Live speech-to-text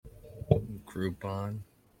Groupon.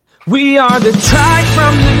 We are the tribe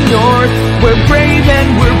from the north, we're brave and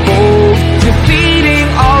we're bold. Defeating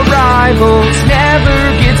our rivals never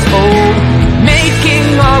gets old. Making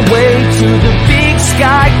our way to the Big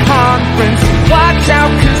Sky Conference. Watch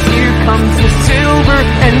out, 'cause here comes the silver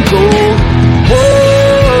and gold.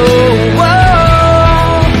 Whoa,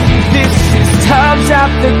 whoa. This is Tubbs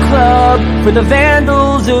at the Club for the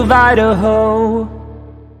Vandals of Idaho.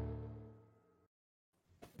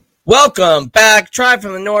 Welcome back, Tribe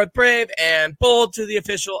from the North, Brave and Bold, to the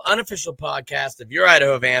unofficial podcast of your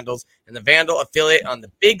Idaho Vandals and the Vandal affiliate on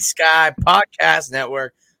the Big Sky Podcast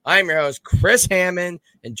Network. I'm your host, Chris Hammond,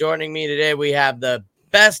 and joining me today we have the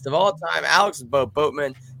best of all time, Alex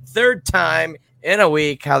Boatman, third time in a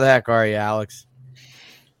week. How the heck are you, Alex?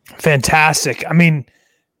 Fantastic. I mean,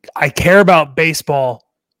 I care about baseball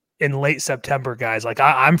in late September, guys. Like,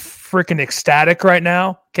 I'm freaking ecstatic right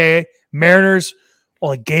now, okay? Mariners,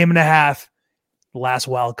 well, a game and a half, last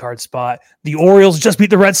wild card spot. The Orioles just beat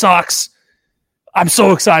the Red Sox. I'm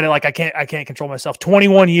so excited. Like, I can't control myself.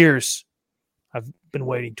 21 years. I've been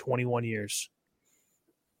waiting 21 years.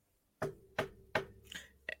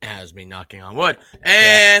 Has me knocking on wood.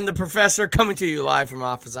 And the professor coming to you live from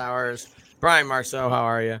office hours. Brian Marceau, how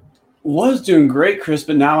are you? Was doing great, Chris,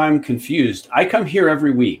 but now I'm confused. I come here every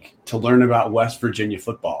week to learn about West Virginia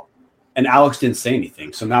football, and Alex didn't say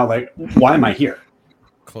anything. So now, like, why am I here?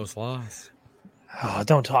 Close loss. Oh,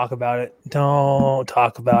 don't talk about it. Don't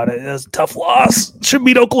talk about it. It was a tough loss. Should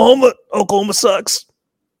beat Oklahoma. Oklahoma sucks.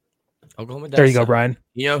 Oklahoma does there you suck. go, Brian.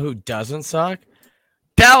 You know who doesn't suck?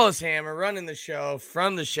 Dallas Hammer running the show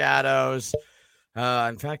from the shadows.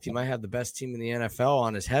 In fact, he might have the best team in the NFL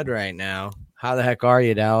on his head right now. How the heck are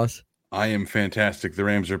you, Dallas? I am fantastic. The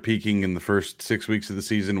Rams are peaking in the first 6 weeks of the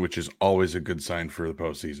season, which is always a good sign for the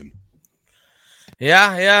postseason.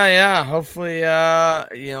 Yeah. Hopefully, my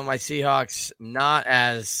Seahawks not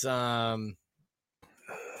as not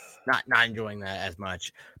enjoying that as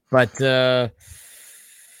much. But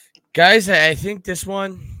guys, I think this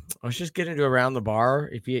one, let's just get into Around the Bar.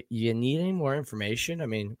 If you need any more information, I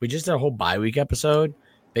mean, we just did a whole bye week episode,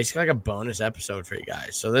 basically like a bonus episode for you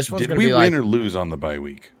guys. So this one's Did going we to be win like, or lose on the bye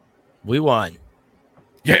week? We won.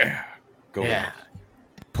 Yeah. Go yeah. on.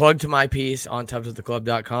 Plug to my piece on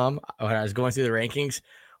tubsoftheclub.com. When I was going through the rankings,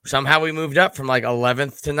 somehow we moved up from like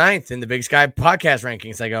 11th to 9th in the Big Sky podcast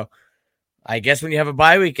rankings. I go, I guess when you have a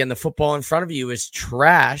bye week and the football in front of you is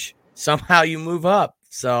trash, somehow you move up.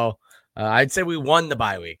 So I'd say we won the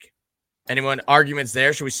bye week. Anyone arguments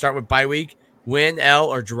there? Should we start with bye week? Win, L,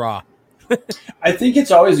 or draw? I think it's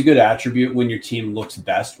always a good attribute when your team looks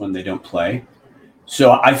best when they don't play.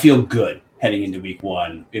 So I feel good heading into week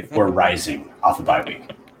one if we're rising off a bye week.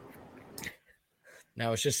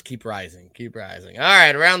 Now it's just keep rising. All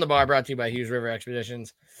right, Around the Bar brought to you by Hughes River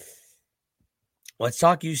Expeditions. Let's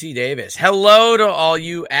talk UC Davis. Hello to all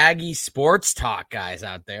you Aggie sports talk guys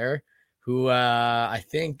out there who I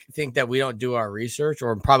think that we don't do our research,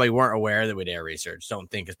 or probably weren't aware that we did our research. Don't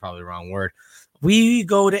think is probably the wrong word. We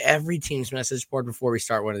go to every team's message board before we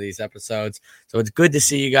start one of these episodes. So it's good to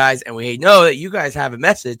see you guys, and we know that you guys have a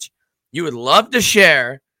message you would love to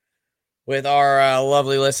share with our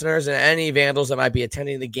lovely listeners and any Vandals that might be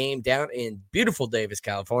attending the game down in beautiful Davis,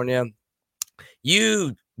 California.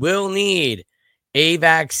 You will need a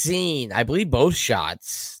vaccine. I believe both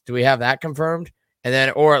shots. Do we have that confirmed? And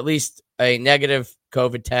then, or at least a negative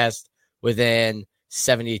COVID test within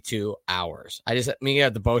 72 hours. I mean, you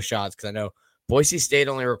have the both shots because I know Boise State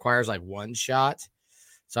only requires like one shot.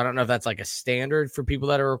 So I don't know if that's like a standard for people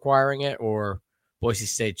that are requiring it, or Boise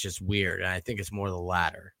State's just weird. And I think it's more the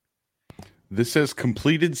latter. This says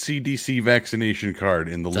completed CDC vaccination card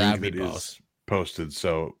in the link that is posted.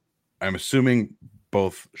 So I'm assuming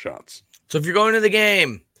both shots. So if you're going to the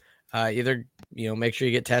game, either, make sure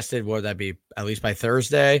you get tested, whether that be at least by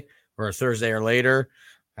Thursday or Thursday or later.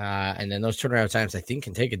 And then those turnaround times, I think,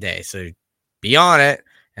 can take a day. So be on it.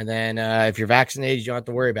 And then if you're vaccinated, you don't have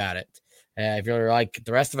to worry about it. If you're like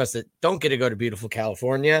the rest of us that don't get to go to beautiful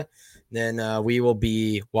California, then we will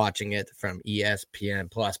be watching it from ESPN+.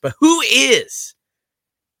 But who is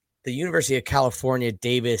the University of California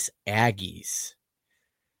Davis Aggies?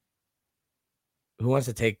 Who wants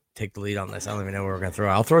to take the lead on this? I don't even know where we're going to throw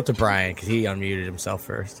it. I'll throw it to Brian because he unmuted himself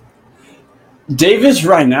first. Davis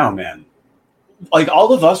right now, man. Like,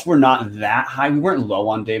 all of us were not that high. We weren't low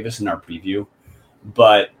on Davis in our preview.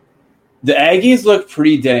 But the Aggies look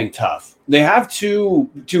pretty dang tough. They have two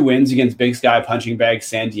wins against Big Sky punching bags,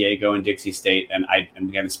 San Diego and Dixie State, and I'm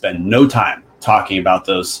going to spend no time talking about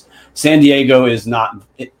those. San Diego is not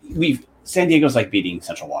 – San Diego's like beating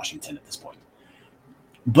Central Washington at this point.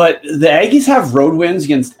 But the Aggies have road wins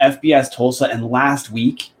against FBS Tulsa, and last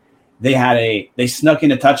week they snuck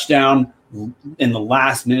in a touchdown in the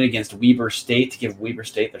last minute against Weber State to give Weber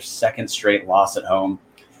State their second straight loss at home.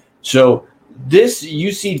 So this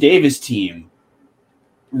UC Davis team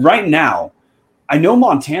right now, I know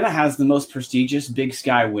Montana has the most prestigious Big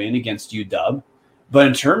Sky win against UW, but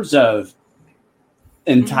in terms of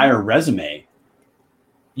entire resume,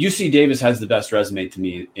 UC Davis has the best resume to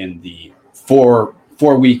me in the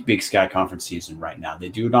four-week Big Sky Conference season right now. They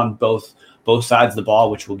do it on both sides of the ball,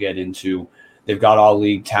 which we'll get into. They've got all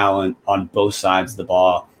league talent on both sides of the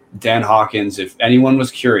ball. Dan Hawkins, if anyone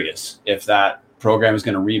was curious if that program is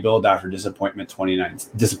going to rebuild after disappointing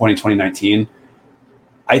 2019,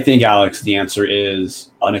 I think, Alex, the answer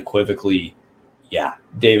is unequivocally, yeah.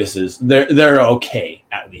 Davis is they're okay,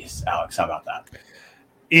 at least. Alex, how about that?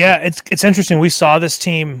 Yeah, it's interesting. We saw this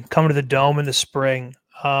team come to the Dome in the spring,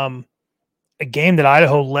 a game that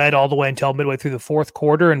Idaho led all the way until midway through the fourth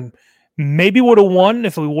quarter, and maybe would have won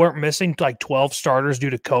if we weren't missing like 12 starters due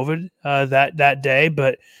to COVID that day.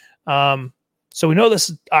 But so we know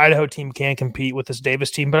this Idaho team can compete with this Davis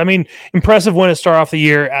team. But I mean, impressive win to start off the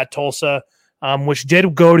year at Tulsa, which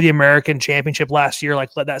did go to the American Championship last year.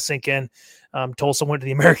 Like, let that sink in. Tulsa went to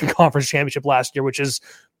the American Conference Championship last year, which is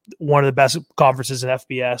one of the best conferences in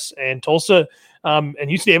FBS. And Tulsa and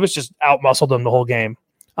UC Davis just outmuscled them the whole game.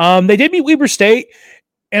 They did beat Weber State,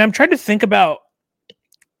 and I'm trying to think about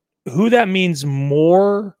who that means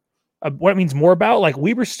more, what it means more about, like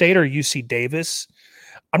Weber State or UC Davis.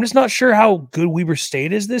 I'm just not sure how good Weber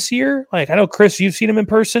State is this year. Like, I know, Chris, you've seen them in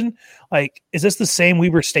person. Like, is this the same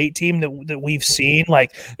Weber State team that we've seen?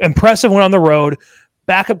 Like, impressive win on the road,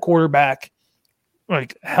 backup quarterback,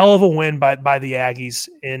 like hell of a win by the Aggies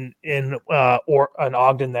in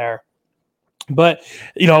Ogden there. But,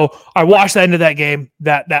 you know, I watched the end of that game.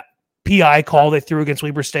 That PI call they threw against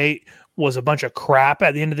Weber State was a bunch of crap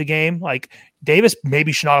at the end of the game. Like, Davis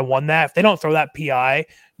maybe should not have won that. If they don't throw that PI,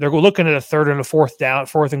 they're looking at a third and a fourth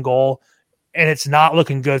and goal, and it's not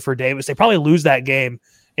looking good for Davis. They probably lose that game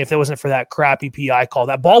if it wasn't for that crappy PI call.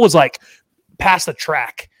 That ball was like past the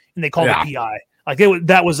track, and they called it PI. Like,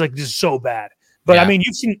 that was like just so bad. But I mean,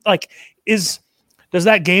 you've seen, like, does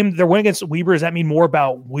that game, their win against Weber, does that mean more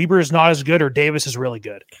about Weber is not as good or Davis is really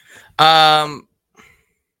good? I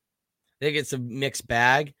think it's a mixed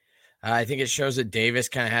bag. I think it shows that Davis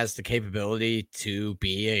kind of has the capability to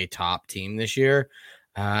be a top team this year.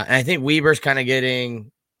 And I think Weber's kind of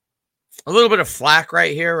getting a little bit of flack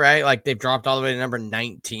right here, right? Like, they've dropped all the way to number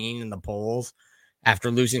 19 in the polls after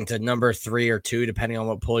losing to number 3 or 2, depending on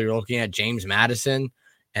what poll you're looking at, James Madison,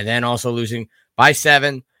 and then also losing by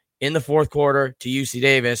 7 in the fourth quarter to UC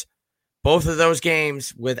Davis. Both of those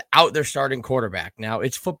games without their starting quarterback. Now,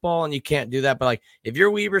 it's football and you can't do that, but like, if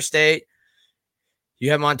you're Weber State,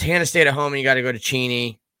 you have Montana State at home and you got to go to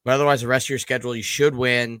Cheney. But otherwise, the rest of your schedule, you should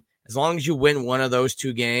win. As long as you win one of those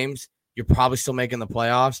 2 games, you're probably still making the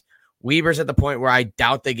playoffs. Weber's at the point where I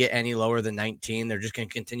doubt they get any lower than 19. They're just going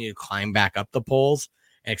to continue to climb back up the polls,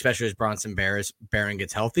 and especially as Bronson Barron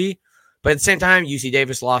gets healthy. But at the same time, UC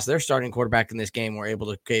Davis lost their starting quarterback in this game. We're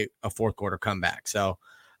able to get a fourth quarter comeback. So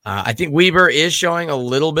I think Weber is showing a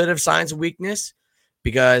little bit of signs of weakness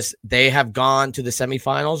because they have gone to the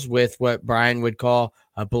semifinals with what Brian would call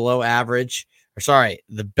a below average,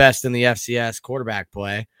 the best in the FCS quarterback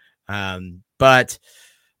play. But,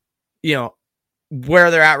 you know,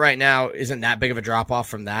 where they're at right now isn't that big of a drop off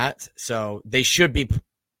from that. So they should be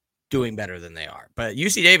doing better than they are. But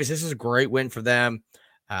UC Davis, this is a great win for them.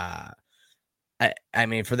 I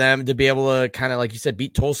mean, for them to be able to kind of, like you said,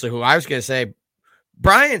 beat Tulsa, who I was going to say,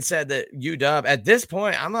 Brian said that UW, at this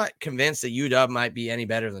point, I'm not convinced that UW might be any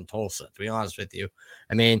better than Tulsa, to be honest with you.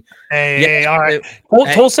 I mean, all right.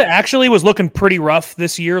 Tulsa actually was looking pretty rough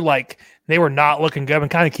this year. Like, they were not looking good. I've been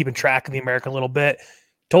kind of keeping track of the American a little bit.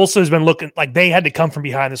 Tulsa has been looking like they had to come from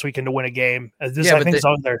behind this weekend to win a game. I think it's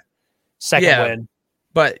on their second win.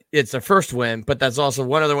 But it's their first win, but that's also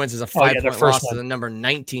one of their wins is a 5-point loss to the number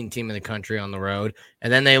 19 team in the country on the road.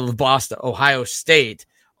 And then they lost to Ohio State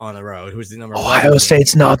on the road, who's the number 11 Ohio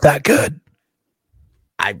State's not that good.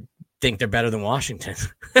 I think they're better than Washington.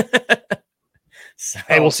 So,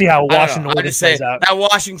 hey, we'll see how Washington plays out. That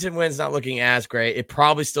Washington win's not looking as great. It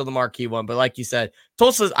probably still the marquee one, but like you said,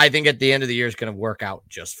 Tulsa, I think at the end of the year is going to work out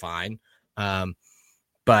just fine.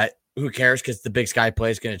 But who cares? Because the Big Sky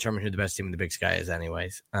play is going to determine who the best team in the Big Sky is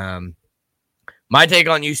anyways. My take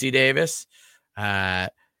on UC Davis, I'm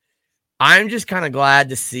just kind of glad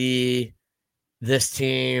to see this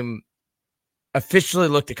team officially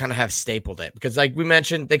look to kind of have stapled it. Because like we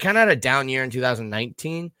mentioned, they kind of had a down year in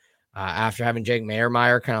 2019. after having Jake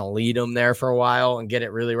Mayermeyer kind of lead them there for a while and get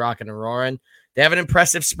it really rocking and roaring. They have an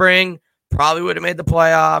impressive spring, probably would have made the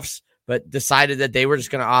playoffs, but decided that they were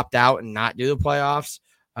just going to opt out and not do the playoffs.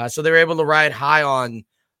 So they were able to ride high on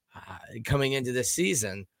coming into this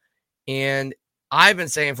season. And I've been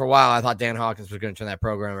saying for a while, I thought Dan Hawkins was going to turn that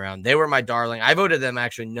program around. They were my darling. I voted them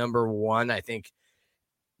actually number 1, I think,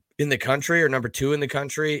 in the country, or number 2 in the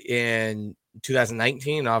country in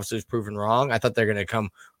 2019. Obviously, it was proven wrong. I thought they're going to come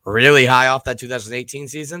really high off that 2018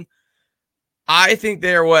 season. I think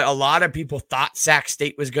they're what a lot of people thought Sac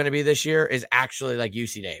State was going to be this year is actually like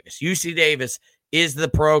UC Davis. UC Davis is the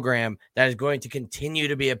program that is going to continue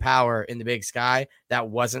to be a power in the Big Sky that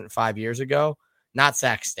wasn't 5 years ago, not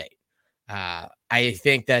Sac State. I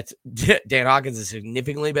think that Dan Hawkins is a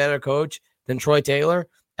significantly better coach than Troy Taylor.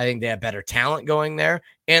 I think they have better talent going there,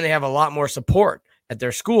 and they have a lot more support at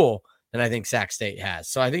their school than I think Sac State has.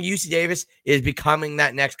 So I think UC Davis is becoming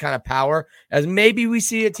that next kind of power, as maybe we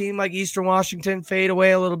see a team like Eastern Washington fade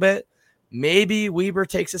away a little bit. Maybe Weber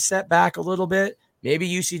takes a step back a little bit. Maybe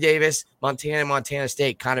UC Davis, Montana, Montana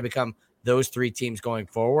State kind of become those 3 teams going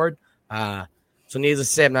forward. So needless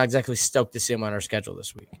to say, I'm not exactly stoked to see them on our schedule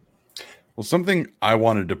this week. Well, something I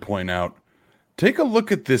wanted to point out, take a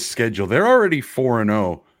look at this schedule. They're already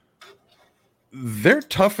 4-0. Their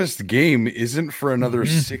toughest game isn't for another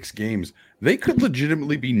 6 games. They could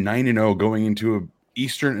legitimately be 9-0 going into a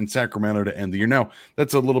Eastern and Sacramento to end the year. Now,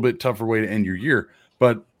 that's a little bit tougher way to end your year,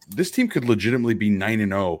 but this team could legitimately be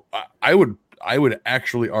 9-0. I would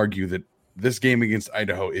actually argue that this game against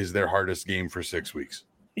Idaho is their hardest game for 6 weeks.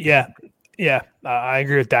 Yeah. I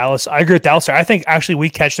agree with Dallas. I think actually we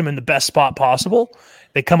catch them in the best spot possible.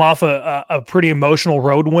 They come off a pretty emotional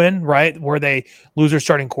road win, right, where they lose their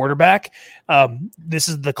starting quarterback. This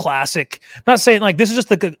is the classic. I'm not saying like this is just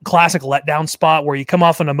the classic letdown spot where you come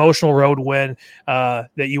off an emotional road win that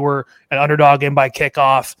you were an underdog in by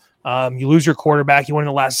kickoff. You lose your quarterback. You win in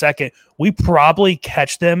the last second. We probably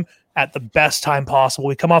catch them at the best time possible.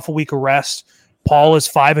 We come off a week of rest. Paul is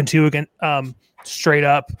 5-2 again, straight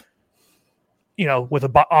up. With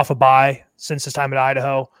off a bye since his time at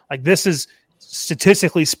Idaho. Like this is,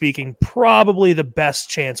 statistically speaking, probably the best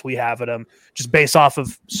chance we have at him, just based off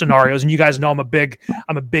of scenarios. And you guys know I'm a big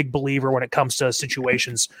believer when it comes to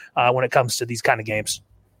situations, when it comes to these kind of games.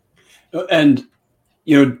 And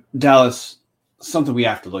Dallas, something we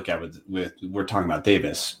have to look at with we're talking about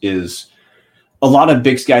Davis is a lot of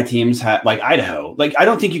Big Sky teams have, like Idaho. Like I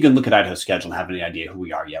don't think you can look at Idaho's schedule and have any idea who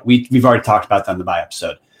we are yet. We've already talked about that in the bye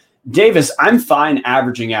episode. Davis, I'm fine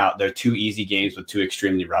averaging out their 2 easy games with 2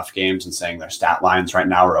 extremely rough games and saying their stat lines right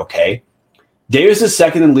now are okay. Davis is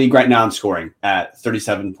second in the league right now in scoring at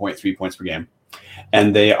 37.3 points per game.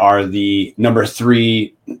 And they are the number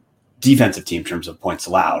 3 defensive team in terms of points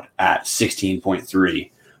allowed at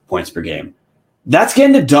 16.3 points per game. That's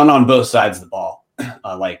getting it done on both sides of the ball.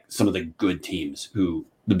 Like some of the good teams who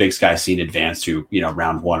the Big Sky seen advance to,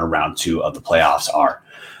 round 1 or round 2 of the playoffs are.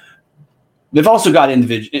 They've also got in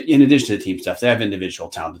addition to the team stuff, they have individual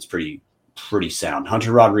talent that's pretty sound.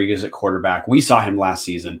 Hunter Rodriguez at quarterback. We saw him last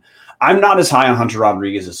season. I'm not as high on Hunter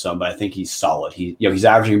Rodriguez as some, but I think he's solid. He's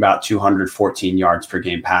averaging about 214 yards per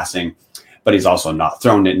game passing, but he's also not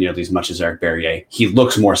thrown it nearly as much as Eric Berrier. He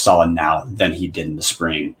looks more solid now than he did in the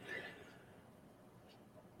spring.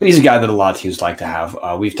 But he's a guy that a lot of teams like to have.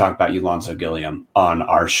 We've talked about Alonzo Gilliam on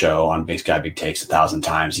our show on Big Sky Big Takes 1,000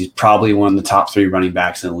 times. He's probably one of the top 3 running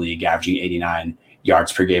backs in the league, averaging 89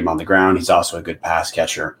 yards per game on the ground. He's also a good pass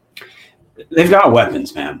catcher. They've got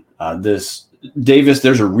weapons, man. This Davis,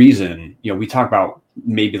 there's a reason. We talk about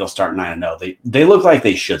maybe they'll start 9-0. They look like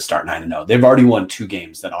they should start 9-0. They've already won 2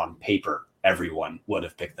 games that on paper everyone would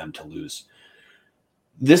have picked them to lose.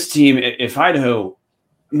 This team, if Idaho's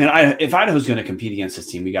going to compete against this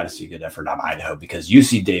team, we got to see a good effort on Idaho because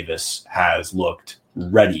UC Davis has looked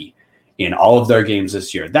ready in all of their games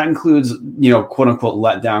this year. That includes, quote unquote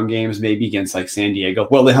letdown games, maybe against like San Diego.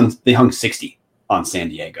 Well, they hung 60 on San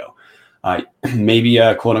Diego. Maybe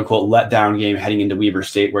a quote unquote letdown game heading into Weber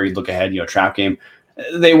State where you look ahead, trap game.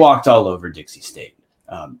 They walked all over Dixie State.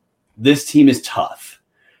 This team is tough,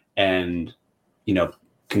 and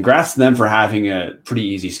congrats to them for having a pretty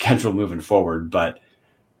easy schedule moving forward, but.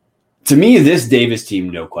 To me, this Davis team,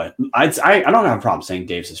 no question. I don't have a problem saying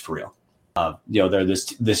Davis is for real. They're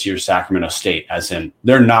this year's Sacramento State, as in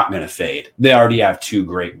they're not going to fade. They already have 2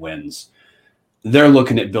 great wins. They're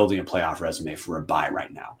looking at building a playoff resume for a bye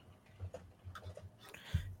right now.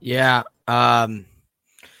 Yeah,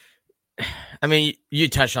 you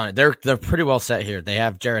touched on it. They're pretty well set here. They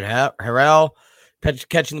have Jared Harrell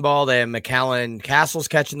catching the ball. They have McAllen Castles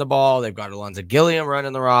catching the ball. They've got Alonzo Gilliam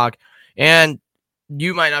running the rock, and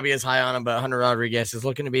you might not be as high on him, but Hunter Rodriguez is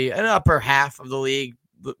looking to be an upper half of the league.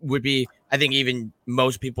 Would be, I think, even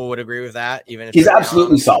most people would agree with that. Even if he's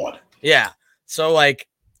absolutely solid. Yeah. So, like,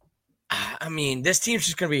 I mean, this team's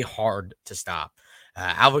just going to be hard to stop.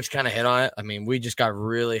 Alvix kind of hit on it. I mean, we just got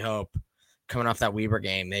really hope coming off that Weber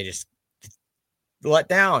game. They just let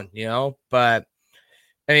down, you know. But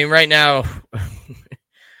I mean, right now,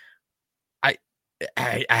 I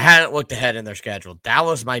hadn't looked ahead in their schedule.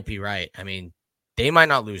 Dallas might be right. I mean, they might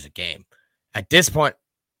not lose a game at this point.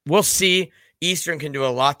 We'll see. Eastern can do a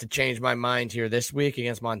lot to change my mind here this week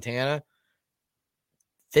against Montana.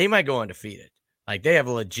 They might go undefeated. Like, they have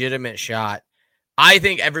a legitimate shot. I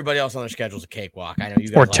think everybody else on their schedule is a cakewalk. I know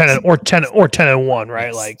you guys or 10-1,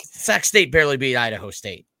 right? Like, Sac State barely beat Idaho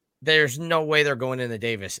State. There's no way they're going into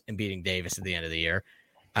Davis and beating Davis at the end of the year.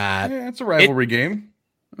 Yeah, it's a rivalry game.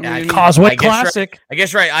 I mean, Causeway Classic. I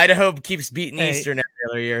guess right. Idaho keeps beating Eastern every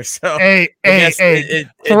other year. So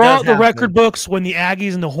throw out the record books when the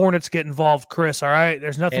Aggies and the Hornets get involved, Chris. All right,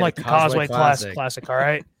 there's nothing like the Causeway Classic. All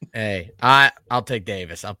right. Hey, I'll take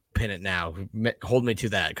Davis. I'll pin it now. Hold me to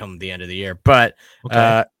that come the end of the year. But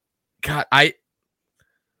God,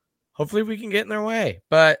 hopefully we can get in their way.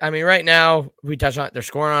 But I mean, right now we touched on it. They're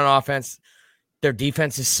scoring on offense. Their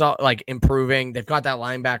defense is like improving. They've got that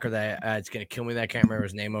linebacker that it's going to kill me that I can't remember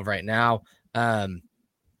his name of right now.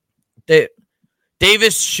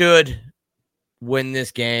 Davis should win this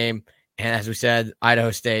game. And as we said, Idaho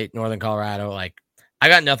State, Northern Colorado, like, I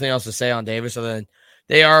got nothing else to say on Davis other than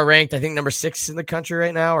they are ranked, I think, number 6 in the country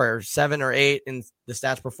right now, or 7 or 8 in the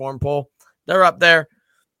Stats Perform poll. They're up there.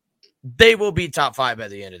 They will be top 5 by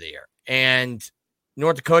the end of the year. And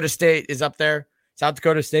North Dakota State is up there. South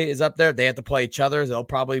Dakota State is up there. They have to play each other. They'll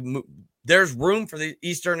probably move. There's room for the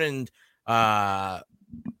Eastern and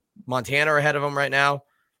Montana ahead of them right now.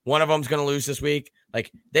 One of them's going to lose this week.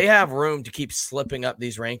 Like, they have room to keep slipping up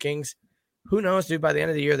these rankings. Who knows, dude? By the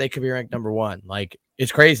end of the year, they could be ranked number 1. Like,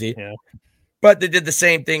 it's crazy. Yeah. But they did the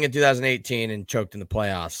same thing in 2018 and choked in the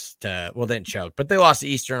playoffs. They didn't choke, but they lost to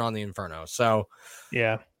Eastern on the Inferno. So,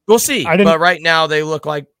 yeah, we'll see. But right now, they look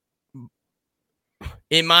like,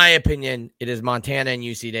 in my opinion, it is Montana and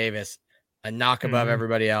UC Davis, a knock above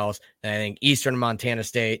everybody else. And I think Eastern and Montana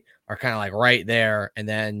State are kind of like right there. And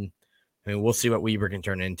then, I mean, we'll see what Weber can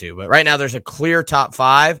turn into. But right now, there's a clear top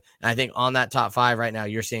 5. And I think on that top 5 right now,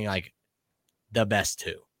 you're seeing like the best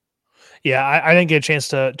 2. Yeah, I didn't get a chance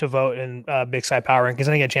to vote in Big Sky Power Rankings.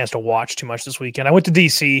 I didn't get a chance to watch too much this weekend. I went to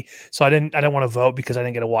DC, so I didn't want to vote because I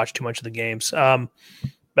didn't get to watch too much of the games. But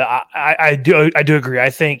I do agree.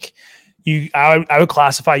 I think I would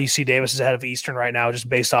classify UC Davis as ahead of Eastern right now, just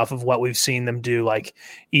based off of what we've seen them do. Like,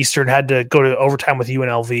 Eastern had to go to overtime with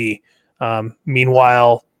UNLV.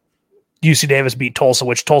 Meanwhile, UC Davis beat Tulsa,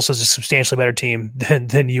 which Tulsa is a substantially better team than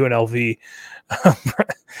UNLV.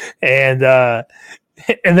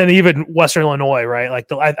 And then even Western Illinois, right?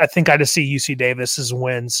 Like, I think I just see UC Davis's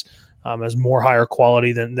wins as more higher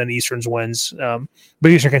quality than Eastern's wins.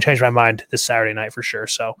 But Eastern can change my mind this Saturday night for sure.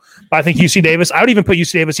 So I think UC Davis, I would even put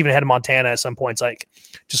UC Davis even ahead of Montana at some points. Like,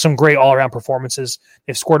 just some great all around performances.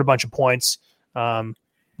 They've scored a bunch of points.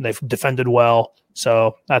 They've defended well.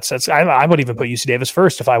 So I would even put UC Davis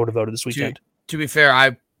first if I would have voted this weekend. To be fair,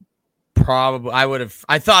 I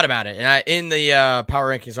thought about it. And in the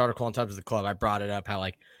Power Rankings article on Times of the Club, I brought it up how,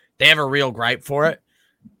 like, they have a real gripe for it.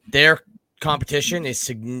 Their competition is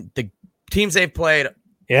the teams they've played.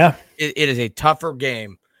 Yeah. It is a tougher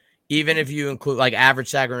game, even if you include like average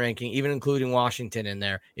Sagron ranking, even including Washington in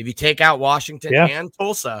there. If you take out Washington and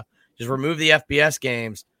Tulsa, just remove the FBS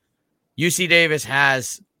games, UC Davis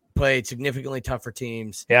has played significantly tougher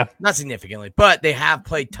teams. Yeah. Not significantly, but they have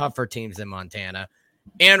played tougher teams than Montana.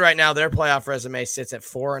 And right now, their playoff resume sits at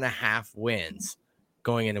 4.5 wins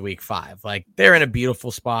going into week 5. Like, they're in a beautiful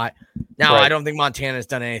spot. Now, right. I don't think Montana's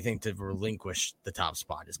done anything to relinquish the top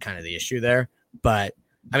spot is kind of the issue there. But,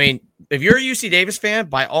 I mean, if you're a UC Davis fan,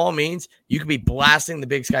 by all means, you could be blasting the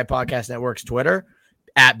Big Sky Podcast Network's Twitter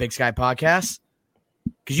at Big Sky Podcasts,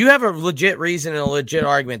 because you have a legit reason and a legit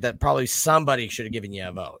argument that probably somebody should have given you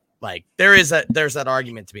a vote. Like, there's that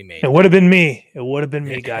argument to be made. It would have been me. It would have been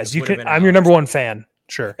me, guys. I'm your number 1 fan.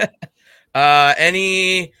 Sure.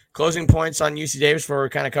 Any closing points on UC Davis before we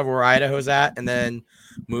kind of cover where Idaho's at and then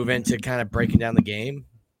move into kind of breaking down the game?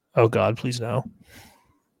 Oh God, please no.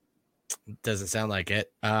 Doesn't sound like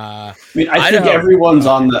it. I think everyone's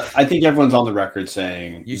on the record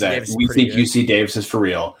saying UC that Davis we think good. UC Davis is for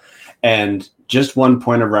real. And just one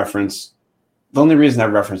point of reference, the only reason I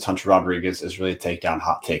referenced Hunter Rodriguez is really to take down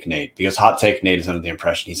Hot Take Nate, because Hot Take Nate is under the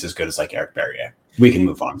impression he's as good as like Eric Berrier. we can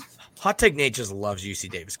move on. Hot Take Nate just loves UC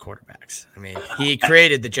Davis quarterbacks. I mean, he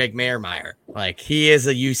created the Jake Meyer. Like, he is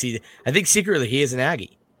a UC. I think secretly he is an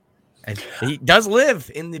Aggie. And he does live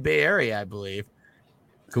in the Bay Area, I believe.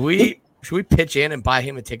 Should we pitch in and buy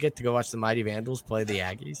him a ticket to go watch the Mighty Vandals play the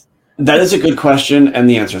Aggies? That is a good question, and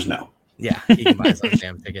the answer is no. Yeah, he can buy his own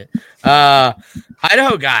damn ticket.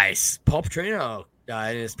 Idaho guys, Paul Petrino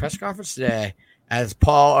in his press conference today, as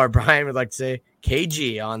Paul or Brian would like to say,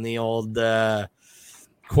 KG on the old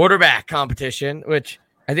quarterback competition, which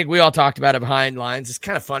I think we all talked about it behind lines. It's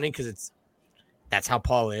kind of funny because that's how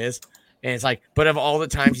Paul is, and it's like, but of all the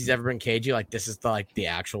times he's ever been KG, like this is the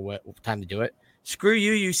actual time to do it. Screw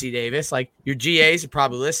you, UC Davis. Like, your GAs are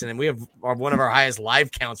probably listening. We have one of our highest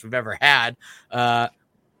live counts we've ever had.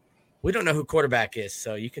 We don't know who quarterback is,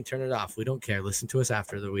 so you can turn it off. We don't care. Listen to us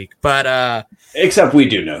after the week. But except we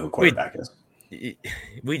do know who quarterback is.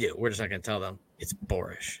 We do. We're just not going to tell them. It's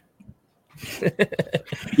Borish. Yeah,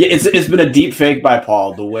 it's been a deep fake by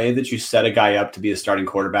Paul. The way that you set a guy up to be a starting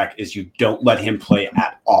quarterback is you don't let him play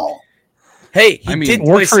at all. Hey, he did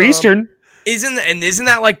work for Eastern. Isn't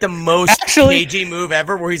that like the most KG move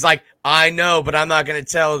ever? Where he's like, I know, but I'm not going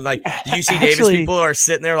to tell. Like, UC Davis people are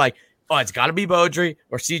sitting there like, oh, it's got to be Beaudry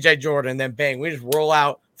or CJ Jordan. And then bang, we just roll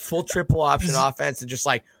out full triple option offense and just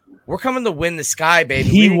like, we're coming to win the sky, baby.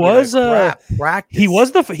 He was the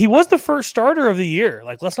first starter of the year.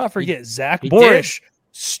 Like, let's not forget Zach Borish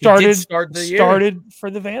started for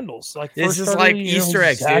the Vandals. Like, this is like Easter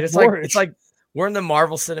eggs, dude. It's like we're in the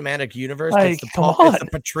Marvel Cinematic Universe. Like, it's the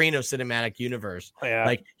Petrino Cinematic Universe. Yeah.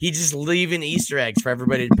 Like, he's just leaving Easter eggs for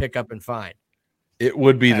everybody to pick up and find. It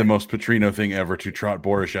would be the most Petrino thing ever to trot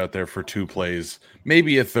Borish out there for 2 plays,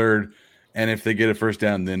 maybe a third, and if they get a first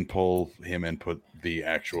down, then pull him and put the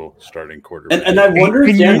actual starting quarterback. And I wonder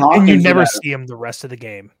if Dan Hawkins you never see him the rest of the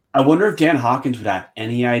game. I wonder if Dan Hawkins would have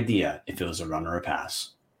any idea if it was a run or a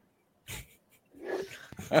pass.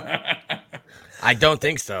 I don't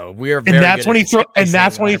think so. We are, and that's when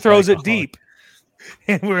he throws it deep.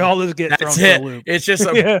 And we all just get thrown for a loop. It's just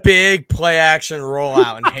a big play action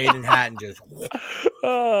rollout, and Hayden Hatton just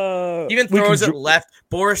even throws it left.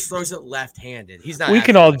 Boris throws it left-handed. He's not. We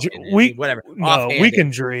can all whatever. No, we can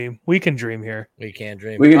dream. We can dream here. We can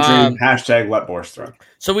dream. We can dream. Hashtag let Boris throw.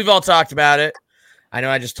 So we've all talked about it. I know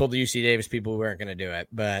I just told the UC Davis people we weren't going to do it,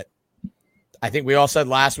 but I think we all said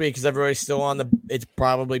last week because everybody's still on it's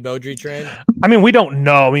probably Beaudry train. I mean, we don't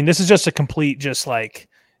know. I mean, this is just a complete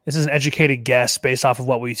this is an educated guess based off of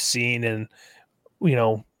what we've seen and,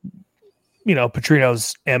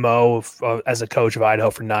 Petrino's MO as a coach of Idaho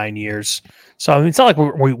for 9 years. So, I mean, it's not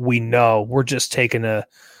like we know. We're just taking a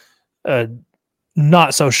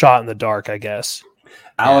not so shot in the dark, I guess.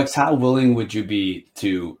 Alex, how willing would you be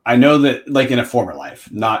to, I know that like in a former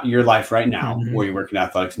life, not your life right now, where you work in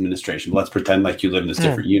athletics administration, but let's pretend like you live in this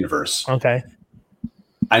different universe. Okay.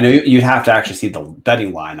 I know you'd have to actually see the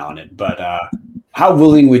betting line on it, but how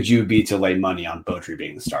willing would you be to lay money on Beaudry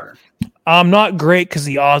being the starter? Not great because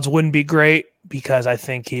the odds wouldn't be great because I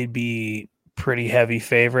think he'd be pretty heavy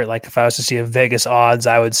favorite. Like if I was to see a Vegas odds,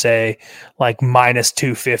 I would say like minus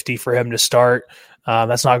 250 for him to start.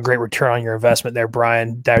 That's not a great return on your investment there,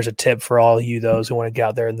 Brian. There's a tip for all those who want to get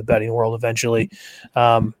out there in the betting world eventually.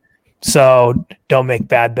 So don't make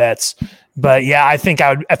bad bets. But yeah, I think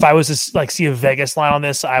I would, if I was to see a Vegas line on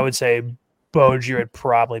this, I would say Beaudry would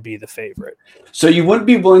probably be the favorite. So you wouldn't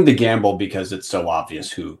be willing to gamble because it's so obvious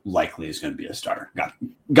who likely is going to be a starter.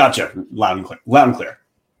 Gotcha. Loud and clear.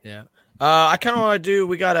 Yeah. I kind of want to do,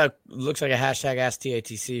 looks like a hashtag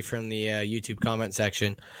AskTATC from the YouTube comment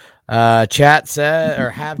section. Chat said, or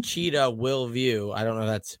have Cheetah will view. I don't know if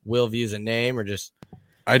that's will view's a name or just.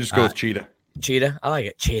 I just go with Cheetah. Cheetah? I like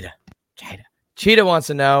it. Cheetah wants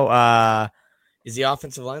to know, is the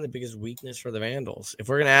offensive line the biggest weakness for the Vandals? If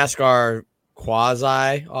we're going to ask our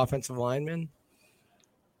quasi offensive linemen,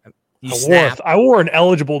 I wore an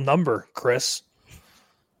eligible number, Chris.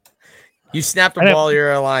 You snapped the ball,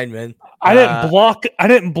 you're a lineman. I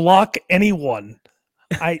didn't block anyone.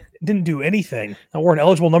 I didn't do anything. I wore an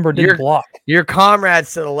eligible number, didn't block. Your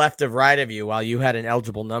comrades to the left of right of you while you had an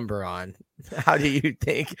eligible number on. How do you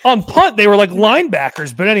think? On punt, they were like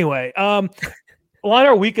linebackers. But anyway, line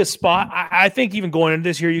our weakest spot. I think even going into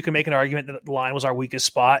this year, you can make an argument that the line was our weakest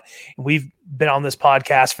spot. And we've been on this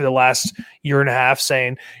podcast for the last year and a half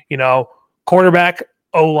saying, quarterback,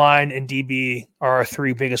 O-line, and DB are our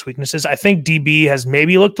 3 biggest weaknesses. I think DB has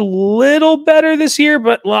maybe looked a little better this year,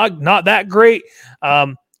 but not that great.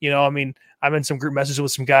 I'm in some group messages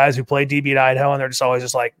with some guys who play DB at Idaho, and they're just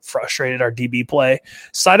always frustrated our DB play.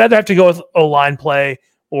 So I'd either have to go with O-line play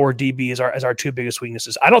or DB as our two biggest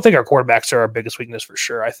weaknesses. I don't think our quarterbacks are our biggest weakness for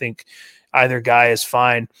sure. I think either guy is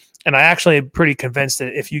fine. And I actually am pretty convinced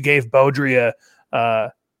that if you gave Beaudry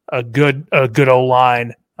a good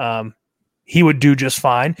O-line, he would do just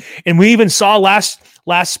fine. And we even saw last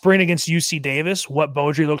spring against UC Davis what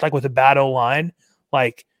Beaudry looked like with a bad O-line.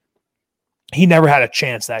 Like, he never had a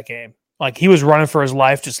chance that game. Like, he was running for his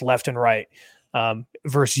life just left and right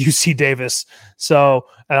versus UC Davis. So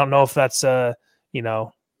I don't know if that's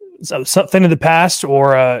something in the past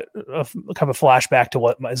or a kind of a flashback to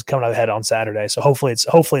what is coming ahead on Saturday. So hopefully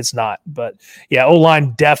it's not. But yeah,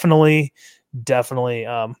 O-line definitely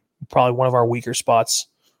probably one of our weaker spots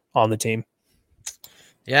on the team.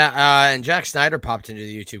 Yeah, and Jack Snyder popped into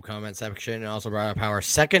the YouTube comment section and also brought up how our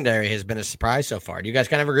secondary has been a surprise so far. Do you guys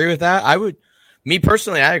kind of agree with that? I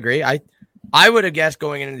agree. I would have guessed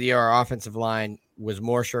going into the year our offensive line was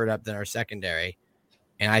more shored up than our secondary.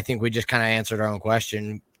 And I think we just kind of answered our own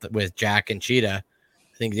question with Jack and Cheetah.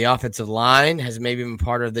 I think the offensive line has maybe been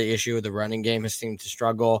part of the issue. The running game has seemed to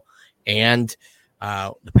struggle, and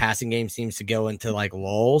the passing game seems to go into like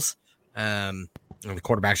lulls. And the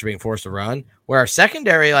quarterbacks are being forced to run. Where our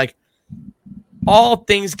secondary, like, all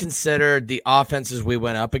things considered, the offenses we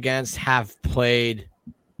went up against have played,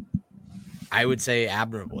 I would say,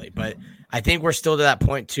 admirably. But I think we're still to that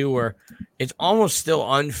point, too, where it's almost still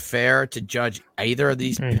unfair to judge either of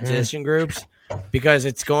these position groups because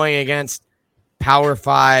it's going against Power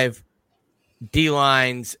 5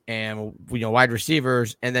 D-lines and wide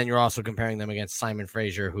receivers, and then you're also comparing them against Simon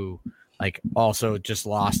Fraser, who also just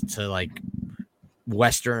lost to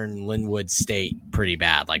Western Linwood State pretty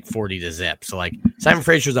bad, 40-0. So Simon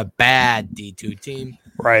Fraser's a bad D2 team.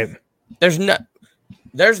 Right. There's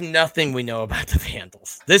nothing we know about the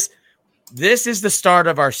Vandals. This is the start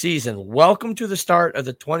of our season. Welcome to the start of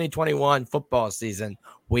the 2021 football season.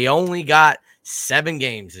 We only got 7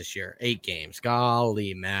 games this year, 8 games.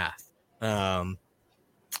 Golly math. I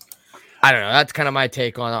don't know. That's kind of my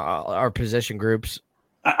take on our position groups.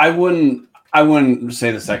 I wouldn't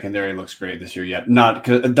say the secondary looks great this year yet. Not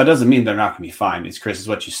cause that doesn't mean they're not going to be fine. It's Chris, is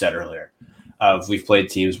what you said earlier. We've played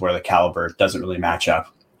teams where the caliber doesn't really match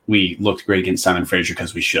up. We looked great against Simon Fraser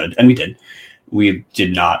because we should, and we did. We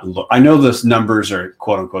did not look. I know those numbers are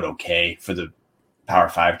quote unquote okay for the Power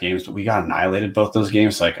 5 games, but we got annihilated both those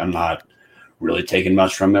games. I'm not really taking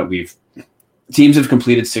much from it. Teams have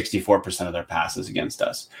completed 64% of their passes against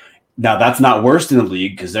us. Now that's not worst in the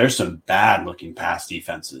league because there's some bad looking pass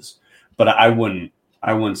defenses. But I wouldn't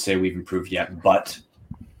say we've improved yet. But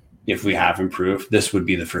if we have improved, this would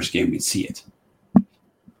be the first game we'd see it.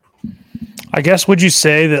 I guess, would you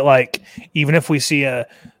say that even if we see a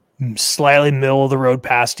slightly middle of the road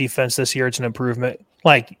pass defense this year, it's an improvement?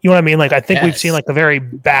 You know what I mean? I think we've seen the very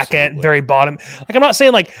back end, very bottom. I'm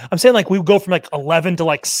saying we go from 11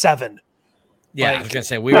 to 7. Yeah, I was gonna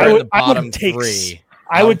say we were in the bottom 3.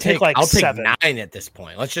 I would take I'll 7. Take 9 at this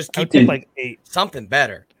point. Let's just keep take 8. Something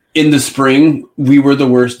better. In the spring, we were the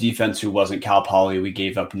worst defense who wasn't Cal Poly. We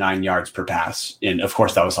gave up 9 yards per pass. And, of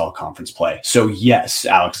course, that was all conference play. So, yes,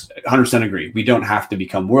 Alex, 100% agree. We don't have to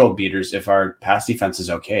become world beaters. If our pass defense is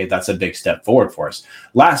okay, that's a big step forward for us.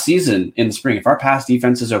 Last season, in the spring, if our pass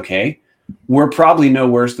defense is okay, we're probably no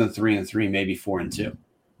worse than 3-3, maybe 4-2.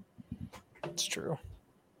 That's true.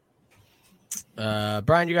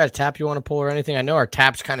 Brian, you got a tap you want to pull or anything? I know our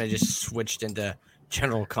taps kind of just switched into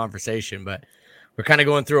general conversation, but we're kind of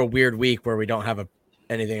going through a weird week where we don't have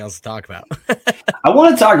anything else to talk about. I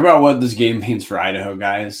want to talk about what this game means for Idaho,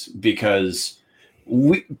 guys, because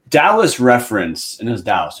Dallas referenced, and it was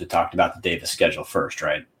Dallas who talked about the Davis schedule first,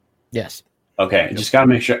 right? Yes. Okay, just got to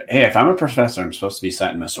make sure. Hey, if I'm a professor, I'm supposed to be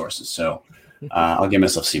citing my sources, so I'll give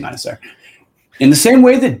myself C- there. In the same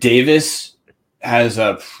way that Davis has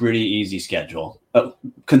a pretty easy schedule,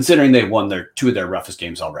 considering they won 2 of their roughest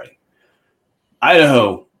games already.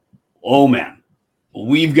 Idaho, oh man.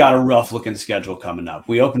 We've got a rough-looking schedule coming up.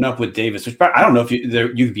 We open up with Davis, which I don't know if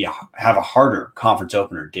you have a harder conference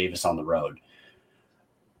opener, Davis on the road.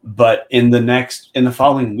 But in the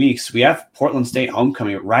following weeks, we have Portland State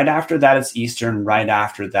homecoming. Right after that, it's Eastern. Right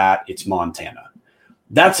after that, it's Montana.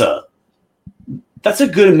 That's a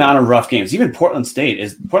good amount of rough games. Even Portland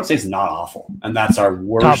State's not awful, and that's our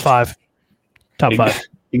worst. Top 5.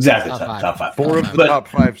 Exactly, top 5. 4 of the top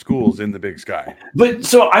 5 schools in the Big Sky. But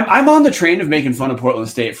so I'm on the train of making fun of Portland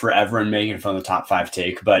State forever and making fun of the top 5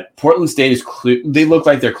 take. But Portland State is they look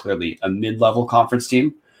like they're clearly a mid-level conference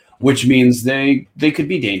team, which means they could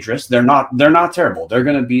be dangerous. They're not terrible. They're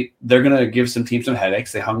gonna give some teams some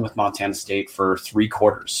headaches. They hung with Montana State for 3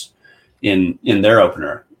 quarters in their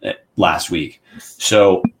opener last week.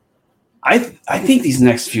 So I think these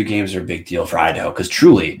next few games are a big deal for Idaho because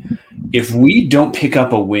truly, if we don't pick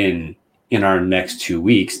up a win in our next 2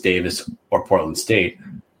 weeks, Davis or Portland State,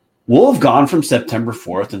 we'll have gone from September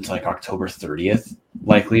 4th until like October 30th,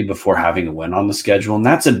 likely before having a win on the schedule. And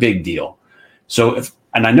that's a big deal. So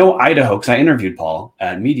and I know Idaho, because I interviewed Paul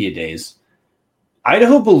at Media Days,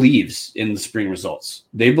 Idaho believes in the spring results.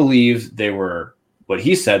 They believe they were, what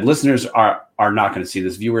he said, listeners are not going to see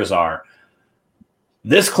this, viewers are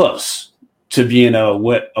this close to being a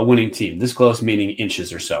winning team. This close meaning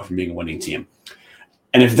inches or so from being a winning team.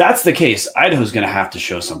 And if that's the case, Idaho's going to have to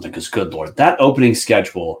show something because, good Lord, that opening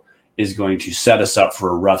schedule is going to set us up for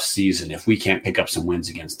a rough season if we can't pick up some wins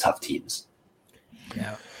against tough teams.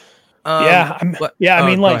 Yeah. I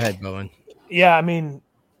mean, go like, ahead, Bowen. yeah, I mean,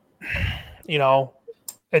 you know,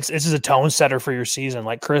 this is a tone setter for your season.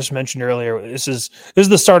 Like Chris mentioned earlier, this is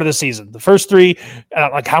the start of the season. The first three,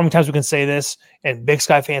 like how many times we can say this, and Big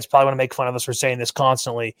Sky fans probably want to make fun of us for saying this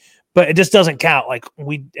constantly, but it just doesn't count. Like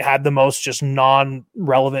we had the most just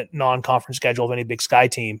non-relevant, non-conference schedule of any Big Sky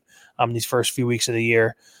team these first few weeks of the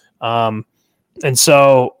year. And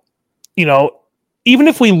so, you know, even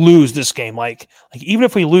if we lose this game, like even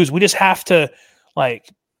if we lose, we just have to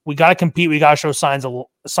we got to compete. We got to show signs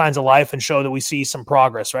of life and show that we see some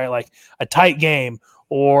progress, right? Like a tight game,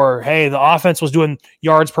 or hey, the offense was doing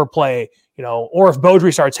yards per play, you know, or if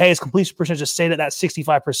Beaudry starts, hey, his completion percentage just stayed at that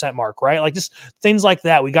 65% mark, right? Like just things like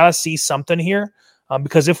that. We got to see something here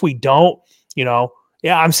because if we don't, you know,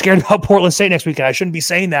 yeah, I'm scared about Portland State next weekend. I shouldn't be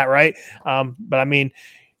saying that, right? But I mean,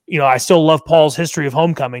 you know, I still love Paul's history of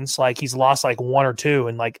homecomings. Like he's lost like 1 or 2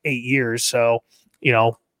 in like 8 years. So, you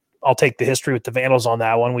know, I'll take the history with the Vandals on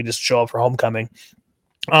that one. We just show up for homecoming.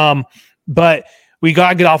 But we got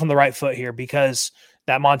to get off on the right foot here because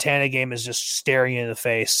that Montana game is just staring you in the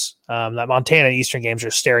face. That Montana and Eastern games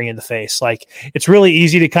are staring you in the face. Like it's really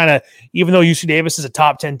easy to kind of, even though UC Davis is a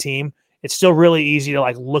top 10 team, it's still really easy to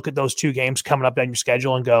like look at those 2 games coming up on your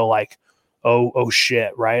schedule and go like, oh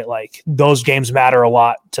shit, right? Like those games matter a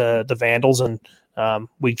lot to the Vandals. And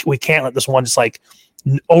we can't let this one just like,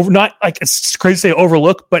 not like it's crazy to say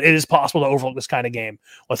overlook, but it is possible to overlook this kind of game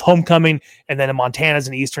with homecoming and then the Montanas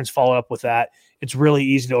and Easterns follow up with that. It's really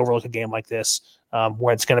easy to overlook a game like this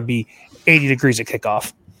where it's going to be 80 degrees at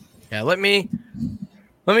kickoff. Yeah, let me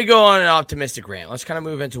go on an optimistic rant. Let's kind of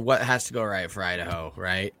move into what has to go right for Idaho,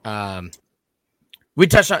 right? We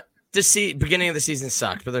touched on this beginning of the season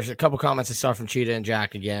sucked, but there's a couple comments I saw from Cheetah and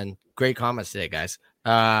Jack again. Great comments today, guys.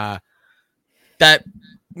 That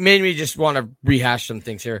made me just want to rehash some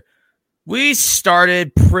things here. We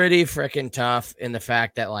started pretty freaking tough in the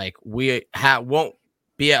fact that like we won't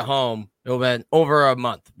be at home. It'll be over a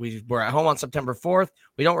month. We were at home on September 4th.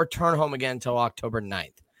 We don't return home again until October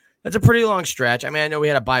 9th. That's a pretty long stretch. I mean, I know we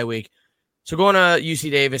had a bye week. So going to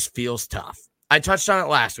UC Davis feels tough. I touched on it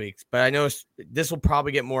last week, but I know this will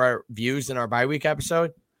probably get more views than our bye week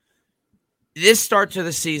episode. This start to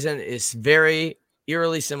the season is very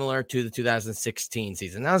eerily similar to the 2016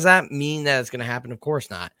 season. Now, does that mean that it's going to happen? Of course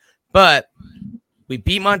not. But we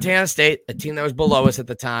beat Montana State, a team that was below us at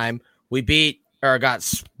the time. We got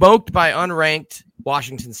smoked by unranked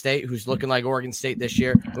Washington State, who's looking like Oregon State this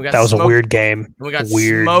year. That was a weird game. We got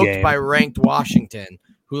smoked by ranked Washington,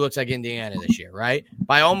 who looks like Indiana this year, right?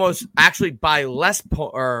 By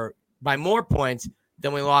more points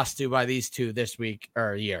than we lost to by these two this week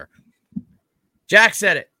or year. Jack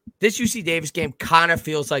said it. This UC Davis game kind of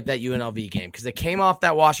feels like that UNLV game because they came off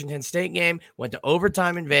that Washington State game, went to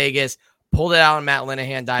overtime in Vegas, pulled it out on Matt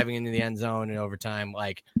Linehan diving into the end zone in overtime.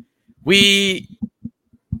 Like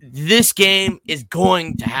this game is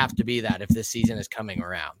going to have to be that if this season is coming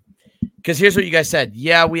around. Because here's what you guys said.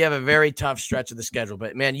 Yeah, we have a very tough stretch of the schedule,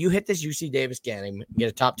 but man, you hit this UC Davis game, get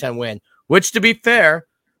a top 10 win, which to be fair,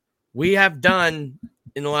 we have done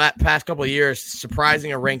in the past couple of years,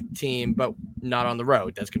 surprising a ranked team, but not on the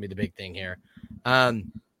road. That's going to be the big thing here.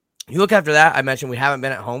 You look after that, I mentioned we haven't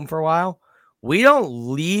been at home for a while. We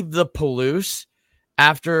don't leave the Palouse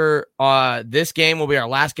after this game will be our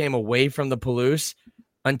last game away from the Palouse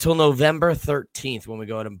until November 13th when we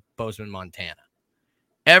go to Bozeman, Montana.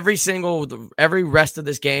 Every rest of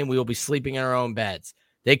this game, we will be sleeping in our own beds.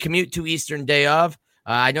 They commute to Eastern day of.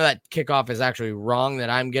 I know that kickoff is actually wrong that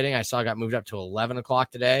I'm getting. I saw it got moved up to 11 o'clock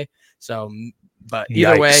today. So, but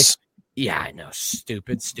either way, yeah, I know.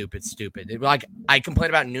 Stupid. Like I complain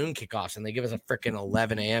about noon kickoffs and they give us a freaking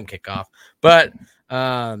 11 a.m. kickoff. But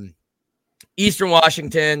Eastern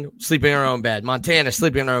Washington, sleeping in our own bed. Montana,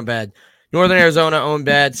 sleeping in our own bed. Northern Arizona, own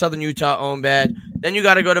bed. Southern Utah, own bed. Then you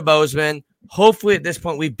got to go to Bozeman. hopefully at this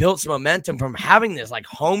point we've built some momentum from having this like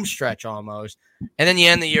home stretch almost. And then you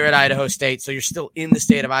end the year at Idaho State. So you're still in the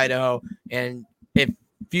state of Idaho. And if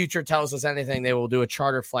future tells us anything, they will do a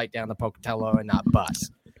charter flight down to Pocatello and not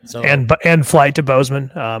bus. So and flight to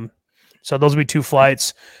Bozeman. So those will be 2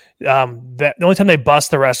 flights. The only time they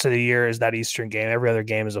bust the rest of the year is that Eastern game. Every other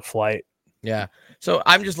game is a flight. Yeah. So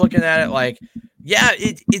I'm just looking at it like, yeah,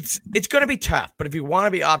 it's going to be tough. But if you want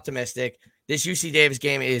to be optimistic, this UC Davis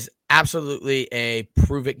game is absolutely a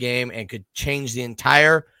prove-it game and could change the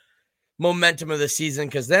entire momentum of the season,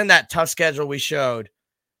 because then that tough schedule we showed,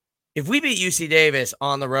 if we beat UC Davis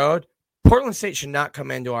on the road, Portland State should not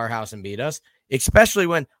come into our house and beat us, especially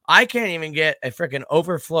when I can't even get a freaking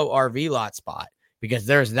overflow RV lot spot because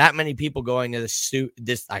there's that many people going to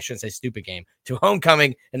this I shouldn't say stupid game, to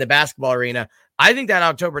homecoming in the basketball arena. I think that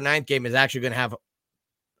October 9th game is actually going to have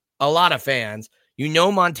a lot of fans. You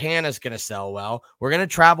know, Montana's going to sell well. We're going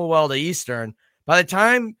to travel well to Eastern. By the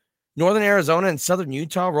time Northern Arizona and Southern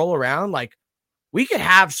Utah roll around, like, we could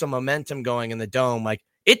have some momentum going in the Dome. Like,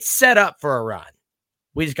 it's set up for a run.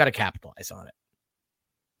 We just got to capitalize on it.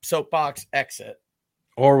 Soapbox exit.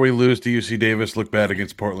 Or we lose to UC Davis, look bad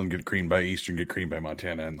against Portland, get creamed by Eastern, get creamed by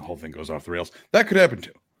Montana, and the whole thing goes off the rails. That could happen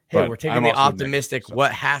too. Hey, we're taking the optimistic,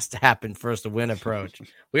 what has to happen for us to win approach.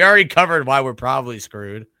 We already covered why we're probably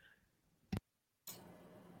screwed.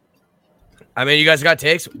 I mean, you guys got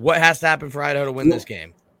takes? What has to happen for Idaho to win this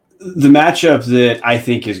game? The matchup that I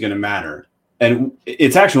think is going to matter, and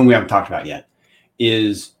it's actually one we haven't talked about yet,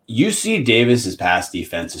 is UC Davis's pass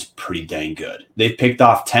defense is pretty dang good. They've picked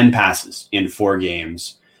off 10 passes in 4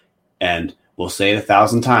 games, and we'll say it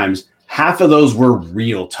 1,000 times, half of those were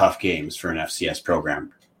real tough games for an FCS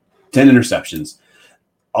program. 10 interceptions.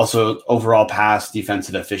 Also, overall pass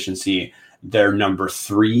defensive efficiency, they're number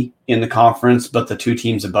 3 in the conference, but the 2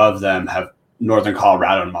 teams above them have Northern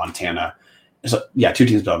Colorado and Montana. So, 2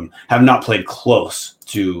 teams above them have not played close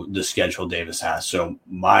to the schedule Davis has. So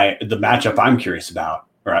the matchup I'm curious about,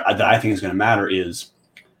 or that I think is going to matter, is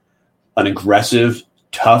an aggressive,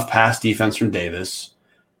 tough pass defense from Davis.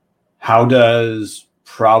 How does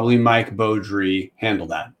probably Mike Beaudry handle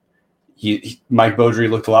that? Mike Beaudry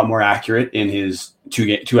looked a lot more accurate in his two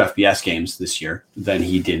FBS games this year than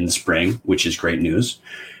he did in the spring, which is great news.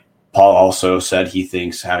 Paul also said he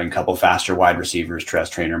thinks having a couple faster wide receivers, Trez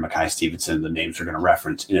Traynor, Makai Stevenson, the names we're going to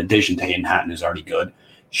reference, in addition to Hayden Hatton, who's already good,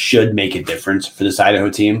 should make a difference for this Idaho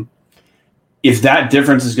team. If that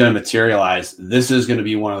difference is going to materialize, this is going to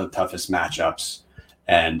be one of the toughest matchups.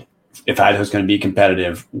 And if Idaho's going to be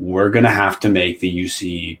competitive, we're going to have to make the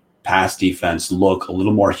UC pass defense look a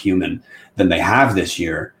little more human than they have this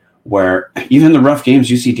year, where even the rough games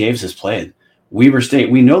UC Davis has played, Weber State,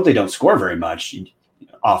 we know they don't score very much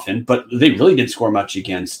often, but they really did score much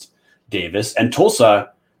against Davis. And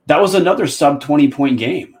Tulsa, that was another sub 20-point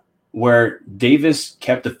game where Davis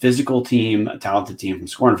kept a physical team, a talented team, from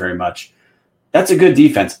scoring very much. That's a good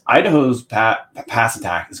defense. Idaho's pass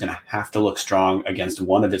attack is going to have to look strong against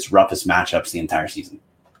one of its roughest matchups the entire season.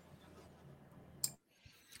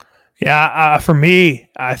 Yeah, for me,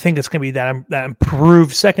 I think it's going to be that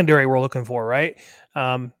improved secondary we're looking for, right?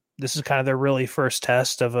 This is kind of their really first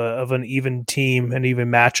test of an even team, an even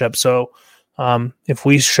matchup. So if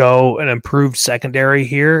we show an improved secondary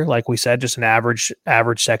here, like we said, just an average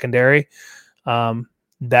secondary,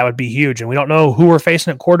 that would be huge. And we don't know who we're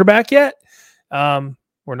facing at quarterback yet.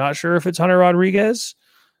 We're not sure if it's Hunter Rodriguez,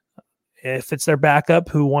 if it's their backup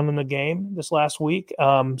who won them the game this last week.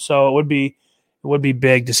 So it would be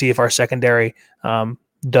big to see if our secondary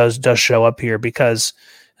does show up here, because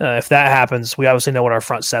if that happens, we obviously know what our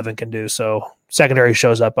front 7 can do. So secondary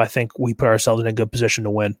shows up, I think we put ourselves in a good position to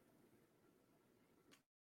win.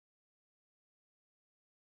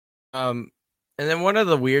 And then one of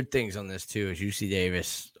the weird things on this too is UC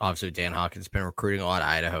Davis, obviously Dan Hawkins has been recruiting a lot of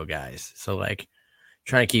Idaho guys. So like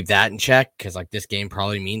trying to keep that in check, because like this game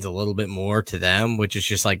probably means a little bit more to them, which is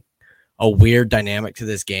just like a weird dynamic to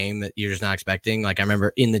this game that you're just not expecting. Like I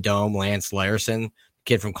remember in the Dome, Lance Larson,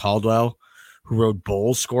 kid from Caldwell, who rode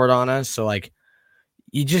bulls, scored on us. So like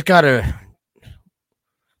you just gotta,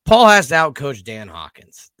 Paul has to outcoach Dan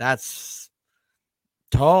Hawkins. That's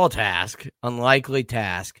tall task, unlikely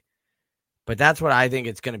task. But that's what I think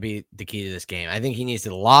it's going to be the key to this game. I think he needs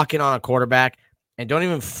to lock in on a quarterback and don't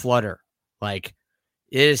even flutter. Like,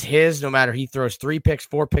 it is his, no matter he throws 3 picks,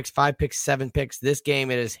 4 picks, 5 picks, 7 picks. This game,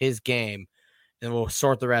 it is his game, and we'll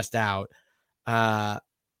sort the rest out. And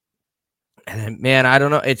then, man, I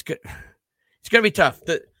don't know. It's good. It's going to be tough.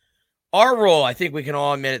 Our role, I think we can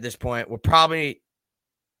all admit at this point, we're probably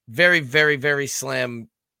very, very, very slim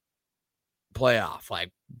playoff.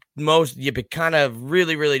 Like, you'd be kind of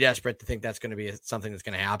really, really desperate to think that's going to be something that's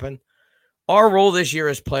going to happen. Our role this year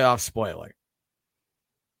is playoff spoiler.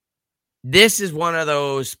 This is one of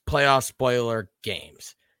those playoff spoiler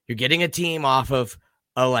games. You're getting a team off of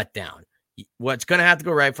a letdown. What's going to have to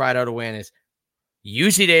go right for Idaho to win is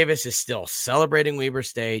UC Davis is still celebrating Weber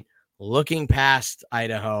State, looking past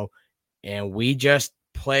Idaho, and we just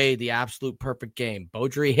play the absolute perfect game.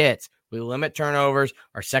 Beaudry hits. We limit turnovers.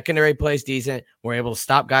 Our secondary plays decent. We're able to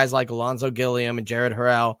stop guys like Alonzo Gilliam and Jared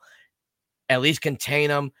Harrell, at least contain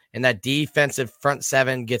them, and that defensive front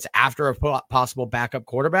seven gets after a possible backup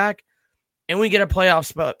quarterback, and we get a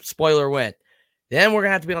playoff spoiler win. Then we're going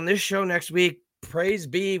to have to be on this show next week. Praise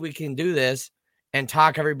be, we can do this and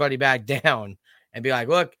talk everybody back down and be like,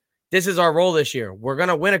 look, this is our role this year. We're going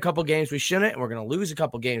to win a couple games we shouldn't, and we're going to lose a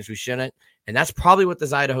couple games we shouldn't, and that's probably what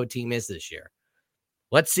this Idaho team is this year.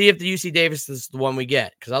 Let's see if the UC Davis is the one we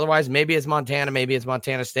get, because otherwise maybe it's Montana, maybe it's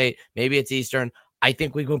Montana State, maybe it's Eastern. I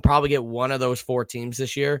think we can probably get one of those 4 teams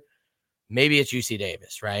this year. Maybe it's UC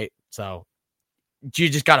Davis, right? So you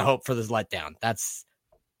just got to hope for this letdown. That's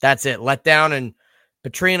it. Letdown, and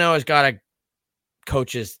Petrino has got to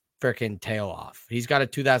coach his freaking tail off. He's got a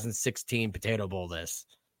 2016 Potato Bowl this.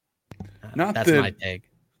 That's my take.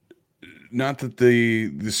 Not that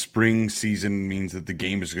the spring season means that the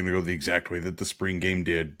game is going to go the exact way that the spring game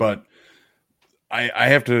did, but I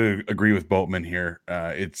have to agree with Boatman here.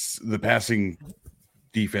 It's the passing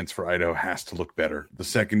defense for Idaho has to look better. The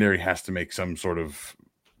secondary has to make some sort of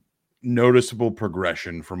noticeable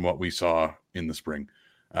progression from what we saw in the spring.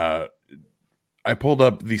 I pulled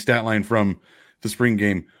up the stat line from the spring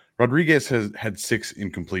game. Rodriguez has had 6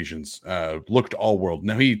 incompletions, looked all world.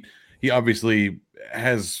 Now he obviously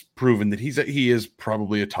has proven that he is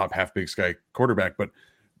probably a top half Big Sky quarterback, but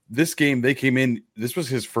this game they came in, this was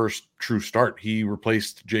his first true start. He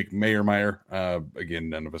replaced Jake Mayermeyer. Again,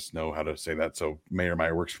 none of us know how to say that, so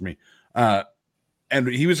Mayermeyer works for me. And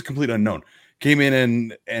he was a complete unknown. Came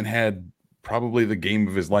in and had probably the game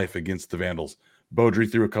of his life against the Vandals.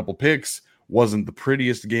 Beaudry threw a couple picks, wasn't the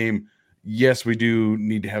prettiest game. Yes, we do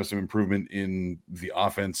need to have some improvement in the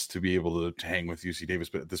offense to be able to hang with UC Davis,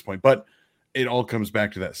 but at this point, but it all comes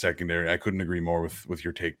back to that secondary. I couldn't agree more with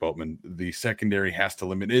your take, Boatman. The secondary has to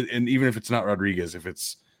limit it, and even if it's not Rodriguez, if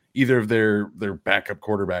it's either of their backup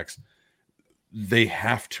quarterbacks, they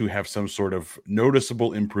have to have some sort of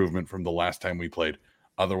noticeable improvement from the last time we played.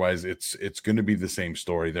 Otherwise, it's going to be the same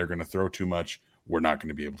story. They're going to throw too much. We're not going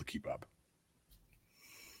to be able to keep up.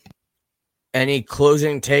 Any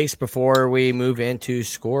closing takes before we move into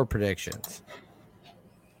score predictions?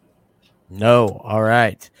 No. All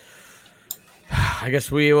right. I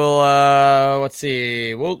guess we will. Let's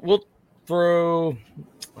see. We'll throw.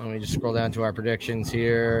 Let me just scroll down to our predictions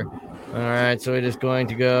here. All right. So it is going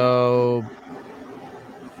to go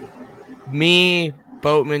me,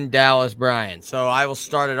 Boatman, Dallas, Brian. So I will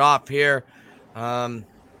start it off here.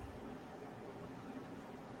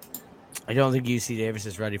 I don't think UC Davis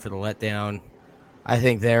is ready for the letdown. I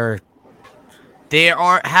think they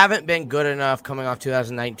haven't been good enough coming off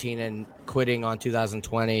 2019 and quitting on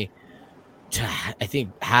 2020 to, I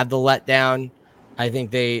think, have the letdown. I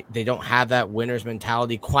think they don't have that winner's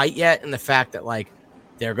mentality quite yet, and the fact that like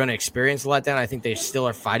they're going to experience the letdown. I think they still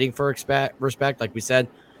are fighting for respect. Like we said,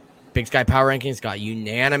 Big Sky Power Rankings got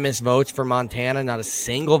unanimous votes for Montana, not a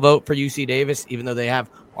single vote for UC Davis, even though they have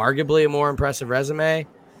arguably a more impressive resume.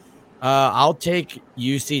 I'll take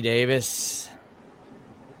UC Davis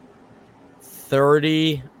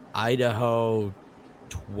 30, Idaho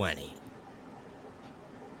 20.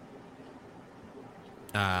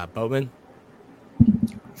 Boatman?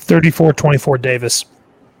 34-24 Davis.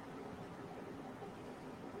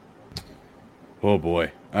 Oh,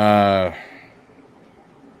 boy. I'm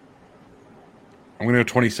going to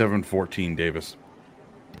go 27-14 Davis.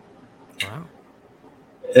 Wow.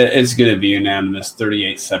 It's going to be unanimous,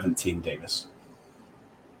 38-17 Davis.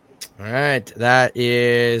 All right, that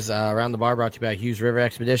is Around the Bar, brought to you by Hughes River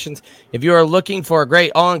Expeditions. If you are looking for a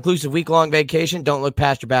great all-inclusive week-long vacation, don't look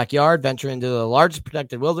past your backyard. Venture into the largest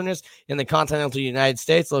protected wilderness in the continental United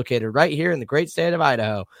States, located right here in the great state of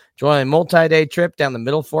Idaho. Join a multi-day trip down the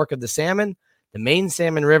Middle Fork of the Salmon, the main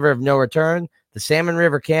Salmon River of no return, the Salmon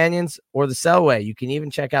River Canyons, or the Selway. You can even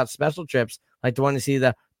check out special trips like the one to see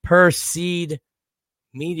the Perseid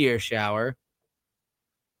meteor shower.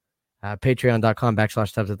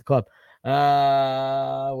 Patreon.com/Tubs at the Club.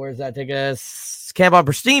 Where's that take us? Camp on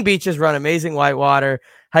pristine beaches, run amazing whitewater,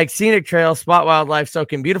 hike scenic trails, spot wildlife,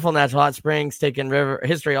 soak in beautiful natural hot springs, take in river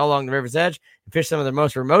history all along the river's edge, and fish some of the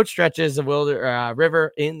most remote stretches of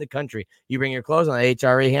river in the country. You bring your clothes on the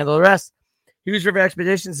HRE, handle the rest. Hughes River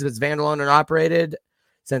Expeditions is vandal owned and operated.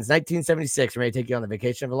 since 1976. We're ready to take you on the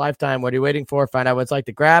vacation of a lifetime. What are you waiting for? Find out what it's like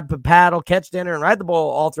to grab a paddle, catch dinner, and ride the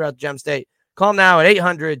bowl all throughout the Gem State. Call them now at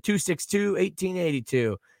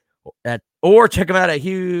 800-262-1882. Or check them out at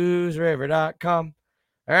HughesRiver.com.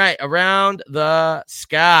 All right, around the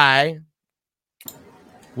sky.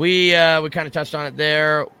 We kind of touched on it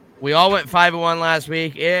there. We all went 5-1 last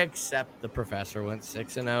week, except the professor went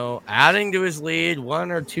 6-0, adding to his lead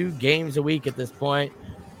 1 or 2 games a week at this point.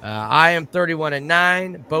 I am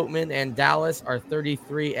 31-9. Boatman and Dallas are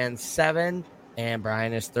 33-7, and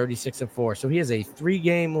Brian is 36-4. So he has a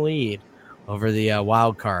 3-game lead over the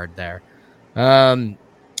wild card there.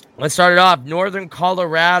 Let's start it off. Northern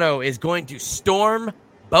Colorado is going to storm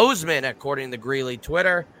Bozeman, according to Greeley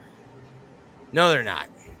Twitter. No, they're not.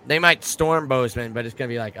 They might storm Bozeman, but it's going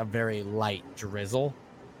to be like a very light drizzle.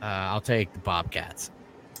 I'll take the Bobcats.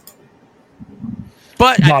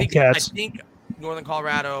 But I think Northern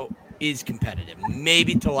Colorado is competitive,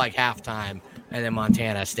 maybe to like halftime, and then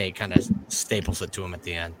Montana State kind of staples it to them at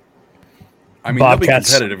the end. I mean, Bobcats. They'll be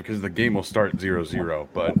competitive because the game will start 0-0,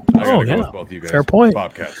 but I gotta go with both of you guys. Fair point.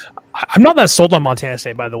 Bobcats. I'm not that sold on Montana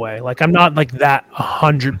State, by the way. Like, I'm not like that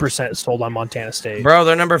 100% sold on Montana State. Bro,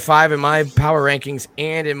 they're number 5 in my power rankings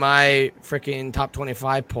and in my freaking top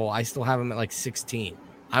 25 poll. I still have them at like 16.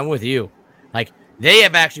 I'm with you. Like, they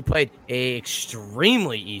have actually played a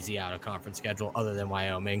extremely easy out-of-conference schedule other than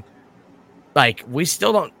Wyoming. Like, we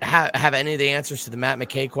still don't have any of the answers to the Matt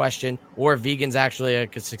McKay question or if Vigen's actually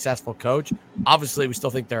a successful coach. Obviously, we still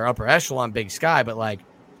think they're upper echelon Big Sky, but, like,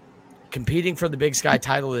 competing for the Big Sky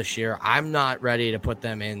title this year, I'm not ready to put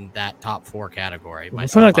them in that top 4 category. I'm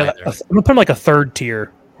going to put them like a third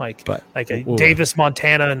tier, like a ooh. Davis,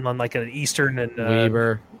 Montana, and like an Eastern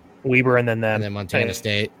and Weber, and then Montana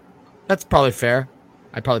State. That's probably fair.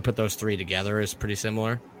 I'd probably put those 3 together as pretty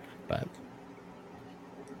similar, but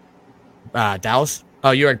Dallas.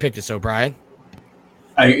 Oh, you already picked it, so Brian.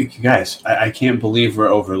 I can't believe we're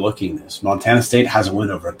overlooking this. Montana State has a win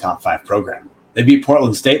over a top 5 program. They beat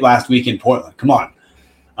Portland State last week in Portland. Come on.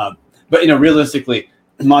 But, realistically,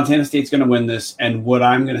 Montana State's going to win this. And what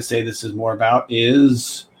I'm going to say this is more about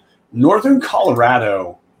is Northern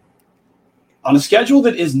Colorado on a schedule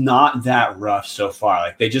that is not that rough so far.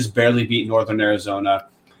 Like, they just barely beat Northern Arizona.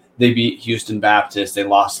 They beat Houston Baptist. They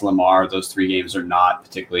lost to Lamar. Those 3 games are not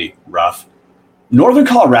particularly rough. Northern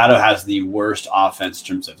Colorado has the worst offense in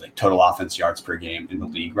terms of like total offense yards per game in the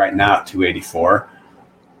league right now at 284.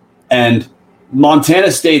 And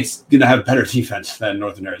Montana State's going to have better defense than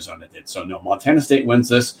Northern Arizona did. So, no, Montana State wins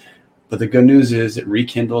this. But the good news is it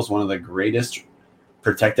rekindles one of the greatest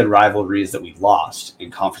protected rivalries that we lost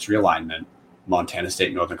in conference realignment. Montana State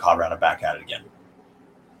and Northern Colorado back at it again.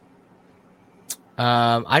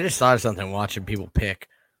 I just thought of something watching people pick.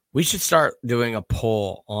 We should start doing a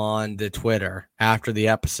poll on the Twitter after the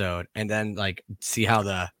episode and then like see how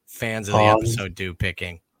the fans of the episode do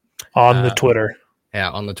picking. On the Twitter.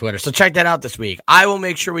 Yeah, on the Twitter. So check that out this week. I will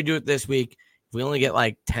make sure we do it this week. If we only get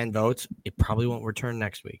like 10 votes, it probably won't return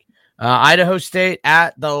next week. Idaho State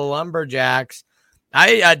at the Lumberjacks.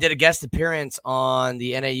 I did a guest appearance on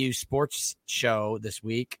the NAU Sports Show this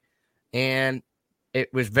week, and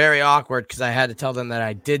it was very awkward because I had to tell them that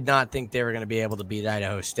I did not think they were going to be able to beat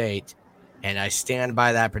Idaho State, and I stand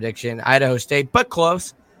by that prediction. Idaho State, but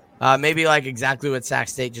close. Maybe like exactly what Sac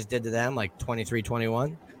State just did to them, like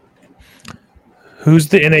 23-21. Who's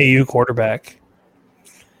the NAU quarterback?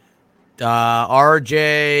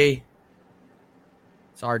 RJ.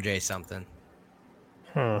 It's RJ something.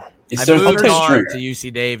 Huh. I moved on to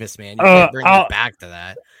UC Davis, man. You can't bring me back to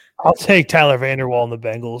that. I'll take Tyler Vanderwall and the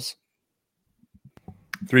Bengals.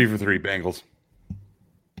 3 for 3 Bengals.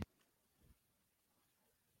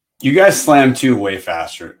 You guys slammed 2 way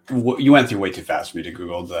faster. You went through way too fast for me to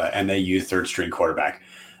Google the NAU third string quarterback.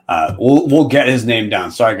 We'll get his name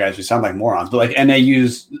down. Sorry, guys, we sound like morons. But like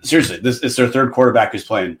NAU's seriously, this is their third quarterback who's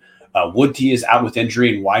playing. Woodty is out with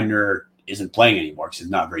injury, and Widener isn't playing anymore because he's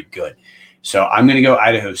not very good. So I'm going to go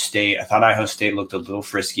Idaho State. I thought Idaho State looked a little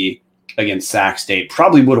frisky against Sac State.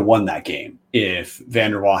 Probably would have won that game if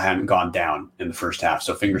Vanderwall hadn't gone down in the first half.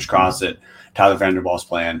 So fingers crossed that Tyler Vanderwall's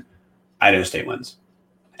playing. Idaho State wins.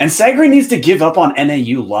 And Sagard needs to give up on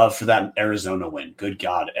NAU love for that Arizona win. Good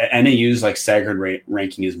God. NAU's like Sagard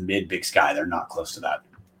ranking is mid Big Sky. They're not close to that.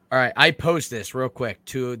 All right. I post this real quick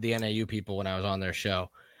to the NAU people when I was on their show.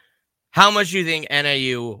 How much do you think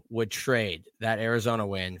NAU would trade that Arizona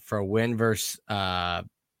win for a win versus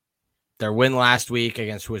their win last week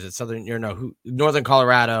against who is it? Northern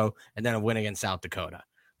Colorado, and then a win against South Dakota.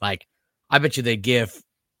 Like, I bet you they'd give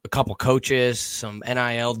a couple coaches some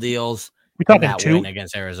NIL deals. We talking that 2 win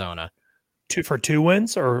against Arizona. 2 for 2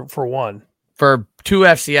 wins or for 1? for 2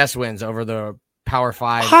 FCS wins over the Power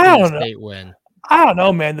 5 I don't know. state win. I don't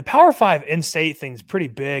know, man. The Power 5 in-state thing's pretty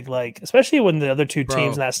big, like especially when the other two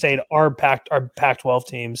teams in that state are Pac-12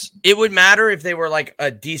 teams. It would matter if they were like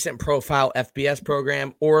a decent profile FBS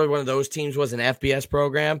program or one of those teams was an FBS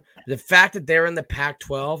program. The fact that they're in the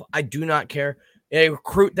Pac-12, I do not care. A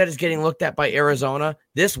recruit that is getting looked at by Arizona,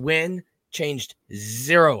 this win changed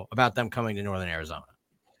zero about them coming to Northern Arizona.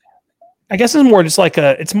 I guess it's more just like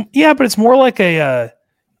it's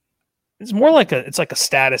like a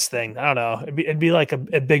status thing. I don't know. It'd be like a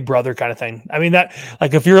big brother kind of thing. I mean, that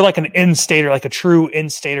like if you're like an in-stater, like a true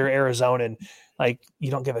in-stater Arizonan, like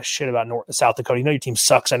you don't give a shit about South Dakota. You know your team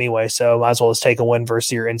sucks anyway, so might as well just take a win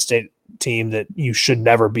versus your in-state team that you should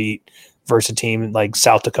never beat versus a team like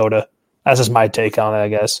South Dakota. That's just my take on it, I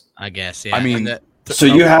guess. Yeah. I mean, so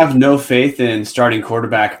you have no faith in starting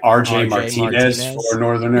quarterback RJ Martinez for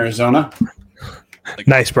Northern Arizona?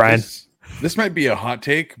 Nice, Brian. This might be a hot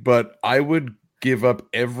take, but I would give up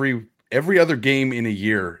every other game in a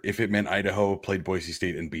year if it meant Idaho played Boise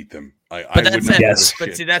State and beat them. But that's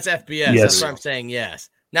FBS. Yes. That's what I'm saying. Yes.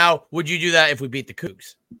 Now, would you do that if we beat the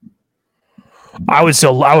Cougs? I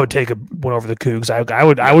would take a win over the Cougs. I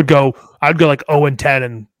would go like 0-10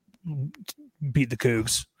 and beat the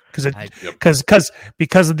Cougs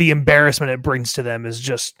because of the embarrassment it brings to them is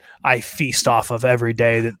just I feast off of every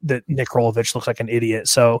day that Nick Rolovich looks like an idiot.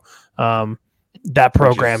 So that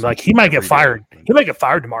program, like he might get fired. He might get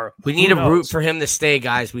fired tomorrow. We need to root for him to stay,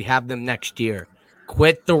 guys. We have them next year.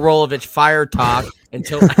 Quit the Rolovich fire talk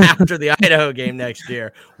until after the Idaho game next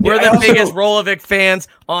year. We're the biggest Rolovich fans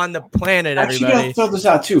on the planet, everybody. Actually, got to throw this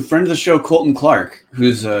out, too. Friend of the show, Colton Clark,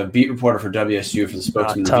 who's a beat reporter for WSU for the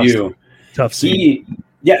Spokesman Review. Tough scene.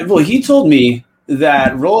 He told me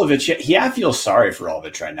that Rolovich, I feel sorry for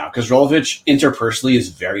Rolovich right now because Rolovich interpersonally is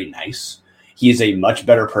very nice. He is a much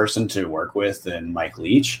better person to work with than Mike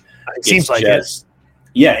Leach. It seems like it.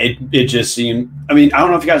 Yeah, it just seemed. I mean, I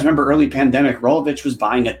don't know if you guys remember early pandemic, Rolovich was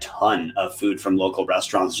buying a ton of food from local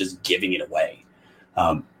restaurants, just giving it away.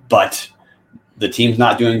 But the team's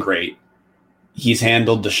not doing great. He's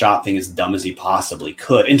handled the shot thing as dumb as he possibly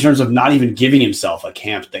could in terms of not even giving himself a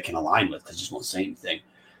camp that can align with because he just won't say anything.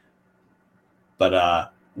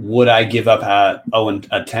 But would I give up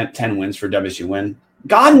 10 wins for WSU win?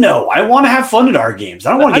 God, no. I want to have fun at our games.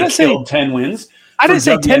 I don't want to get killed 10 wins. I didn't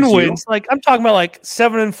say 10 wins. Like I'm talking about like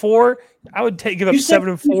 7-4. I would give up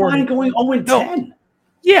 7-4. Going 0-10.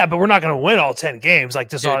 Yeah, but we're not going to win all 10 games like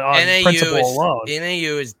just on principle alone.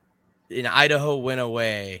 NAU is an Idaho win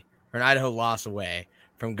away or an Idaho loss away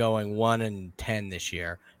from going 1-10 this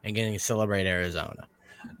year and getting to celebrate Arizona.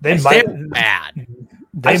 They're bad.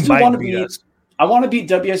 They might beat us. I want to beat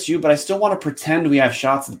WSU, but I still want to pretend we have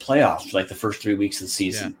shots at the playoffs for like the first 3 weeks of the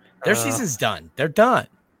season. Yeah. Their season's done. They're done.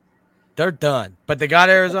 But they got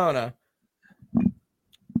Arizona.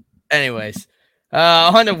 Anyways,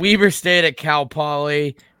 on to Weber State at Cal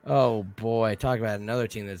Poly. Oh, boy. Talk about another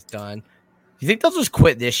team that's done. Do you think they'll just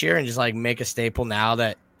quit this year and just like make a staple now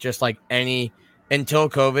that just like until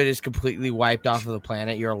COVID is completely wiped off of the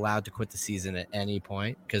planet, you're allowed to quit the season at any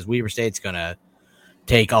point? Because Weber State's going to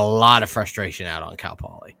take a lot of frustration out on Cal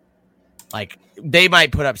Poly. Like, they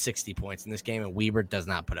might put up 60 points in this game, and Weber does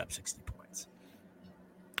not put up 60 points.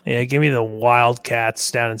 Yeah, give me the Wildcats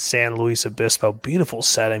down in San Luis Obispo. Beautiful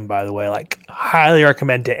setting, by the way. Like, highly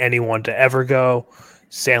recommend to anyone to ever go.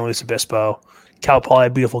 San Luis Obispo. Cal Poly,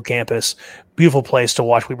 beautiful campus. Beautiful place to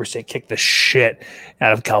watch Weber State kick the shit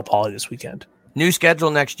out of Cal Poly this weekend. New schedule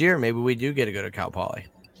next year. Maybe we do get to go to Cal Poly.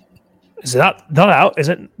 Is it not out? Is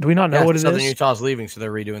it? Do we not know what it Southern is? Utah's leaving, so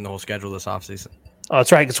they're redoing the whole schedule this offseason. Oh,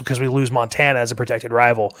 that's right. It's because we lose Montana as a protected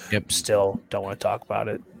rival. Yep. Still don't want to talk about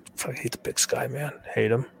it. I hate the Big Sky, man.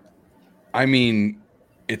 Hate him. I mean,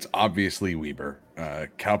 it's obviously Weber.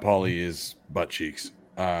 Cal Poly is butt cheeks.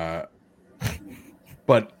 But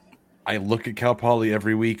I look at Cal Poly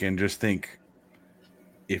every week and just think,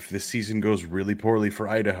 if this season goes really poorly for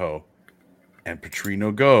Idaho and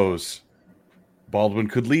Petrino goes, Baldwin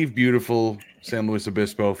could leave beautiful San Luis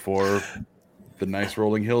Obispo for the nice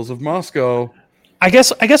rolling hills of Moscow. I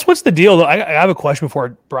guess what's the deal, though? I have a question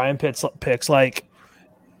before Brian picks. Like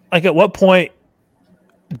at what point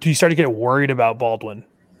do you start to get worried about Baldwin?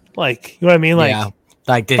 Like, you know what I mean? Like, yeah.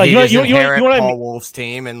 Like, did he just inherit Paul Wolf's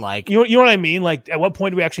team? And like, you know what I mean? Like, at what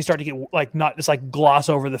point do we actually start to get like not just like gloss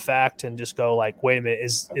over the fact and just go like, wait a minute,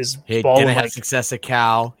 is Baldwin didn't have success at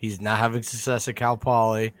Cal? He's not having success at Cal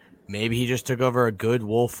Poly. Maybe he just took over a good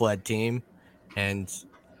Wolf-led team, and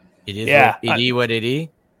it is what it is.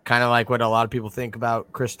 Kind of like what a lot of people think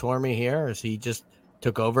about Chris Tormey here, is he just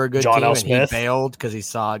took over a good John team L. and Smith. he bailed because he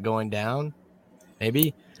saw it going down.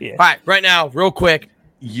 Maybe Yeah. All right, right now, real quick,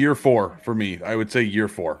 Year 4 for me. I would say year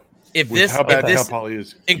 4. if With this, how bad if Cal this Poly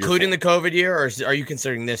is, including year the COVID year, or are you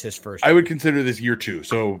considering this his first? 4. I would consider this year 2.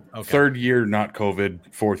 So Okay. 3rd year, not COVID.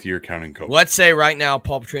 4th year, counting COVID. Let's say right now,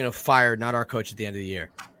 Paul Petrino fired, not our coach at the end of the year.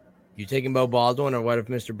 You taking Bo Baldwin, or what if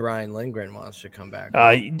Mr. Brian Lindgren wants to come back?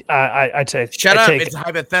 I'd say Shut I'd up! take- It's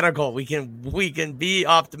hypothetical. We can be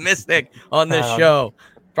optimistic on this Um, show.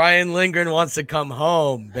 Brian Lindgren wants to come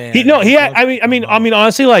home, man. I mean,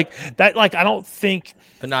 honestly, like that, like I don't think.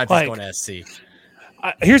 but not just like- going to SC.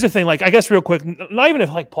 Here's the thing, like I guess real quick, not even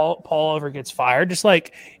if like Paul ever gets fired, just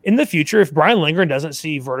like in the future, if Brian Lindgren doesn't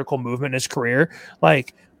see vertical movement in his career,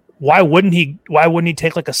 like why wouldn't he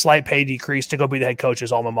take like a slight pay decrease to go be the head coach of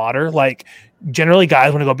his alma mater? Like generally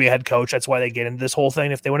guys want to go be a head coach. That's why they get into this whole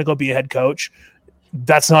thing. If they want to go be a head coach,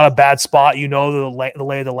 that's not a bad spot. You know, the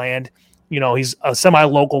lay of the land. You know, he's a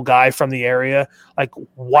semi-local guy from the area. Like,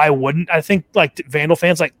 why wouldn't I think like Vandal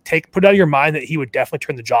fans like put out of your mind that he would definitely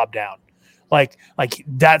turn the job down. Like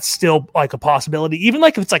that's still like a possibility. Even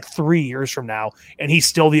like if it's like 3 years from now and he's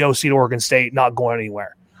still the OC to Oregon State, not going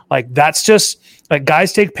anywhere. Like that's just like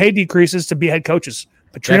guys take pay decreases to be head coaches.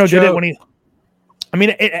 Petrino did it when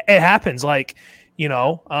it happens. Like, you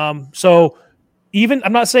know, so even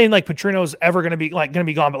I'm not saying like Petrino's ever going to be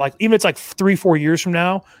gone, but like even it's like 3-4 years from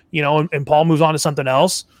now, you know, and Paul moves on to something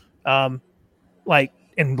else, like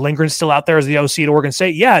and Lindgren's still out there as the OC at Oregon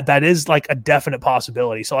State. Yeah, that is like a definite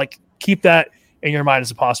possibility. So like keep that in your mind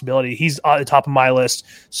as a possibility. He's at the top of my list.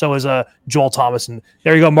 So is Joel Thomas. And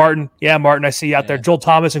there you go, Martin. Yeah, Martin, I see you out there. Joel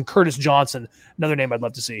Thomas and Curtis Johnson, another name I'd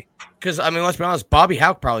love to see. Because I mean, let's be honest, Bobby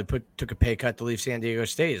Houck probably took a pay cut to leave San Diego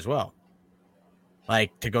State as well,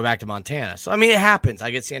 like to go back to Montana. So I mean, it happens.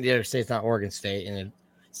 I get San Diego State's not Oregon State, and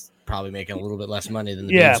it's probably making a little bit less money than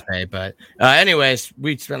the Beavs pay. But anyways,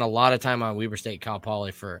 we spent a lot of time on Weber State, Cal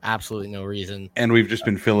Poly for absolutely no reason. And we've just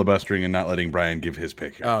been filibustering and not letting Brian give his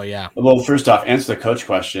pick. Oh yeah. Well, first off, answer the coach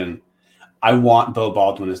question. I want Bo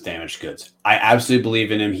Baldwin as damaged goods. I absolutely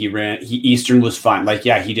believe in him. Eastern was fine. Like,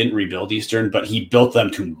 yeah, he didn't rebuild Eastern, but he built them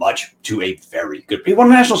to a very good. He won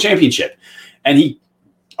a national championship, and he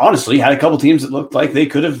honestly had a couple teams that looked like they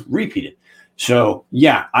could have repeated. So,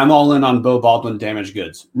 yeah, I'm all in on Bo Baldwin damaged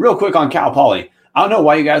goods. Real quick on Cal Poly. I don't know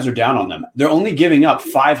why you guys are down on them. They're only giving up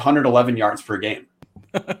 511 yards per game.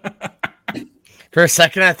 For a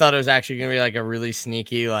second, I thought it was actually going to be like a really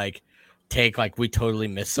sneaky take, like we totally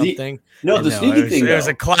missed something. It was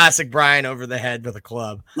a classic Brian over the head with a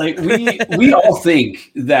club. Like we all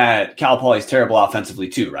think that Cal Poly's terrible offensively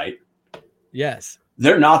too, right? Yes.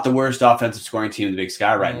 They're not the worst offensive scoring team in the Big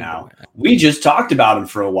Sky right now. We just talked about them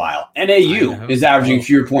for a while. NAU is averaging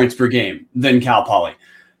fewer points per game than Cal Poly.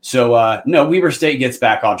 So, no, Weber State gets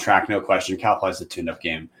back on track, no question. Cal Poly's a tune-up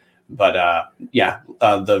game. But,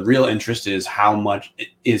 the real interest is how much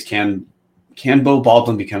can Bo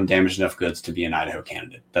Baldwin become damaged enough goods to be an Idaho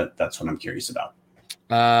candidate? That's what I'm curious about.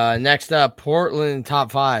 Next up, Portland,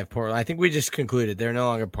 top 5. Portland. I think we just concluded they're no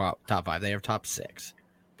longer top 5. They are top 6.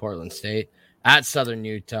 Portland State at Southern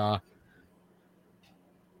Utah.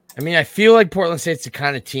 I mean, I feel like Portland State's the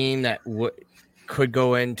kind of team that could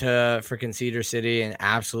go into freaking Cedar City and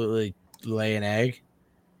absolutely lay an egg.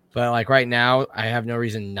 But like right now, I have no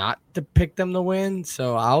reason not to pick them to win.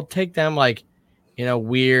 So I'll take them like in a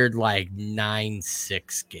weird like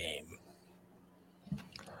 9-6 game.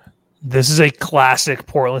 This is a classic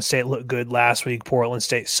Portland State looked good last week. Portland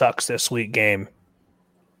State sucks this week game.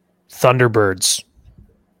 Thunderbirds.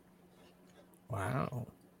 Wow.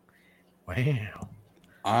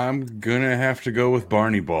 I'm going to have to go with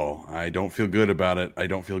Barney Ball. I don't feel good about it. I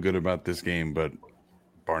don't feel good about this game, but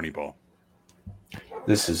Barney Ball.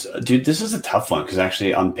 This is a tough one because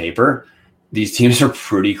actually on paper, these teams are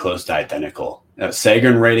pretty close to identical.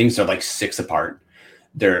 Sagarin ratings are like 6 apart.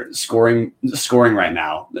 They're scoring right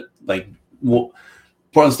now. Like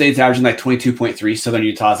Portland State's averaging like 22.3. Southern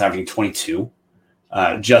Utah's averaging 22.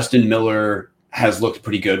 Justin Miller has looked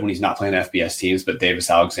pretty good when he's not playing FBS teams, but Davis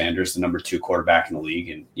Alexander is the number 2 quarterback in the league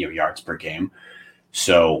in yards per game.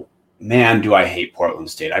 So, man, do I hate Portland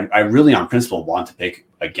State. I really, on principle, want to pick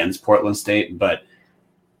against Portland State, but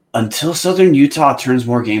until Southern Utah turns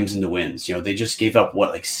more games into wins, they just gave up,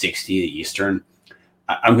 60 to Eastern.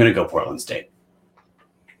 I'm going to go Portland State.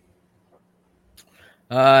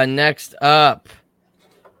 Next up,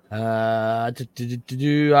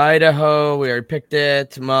 Idaho. We already picked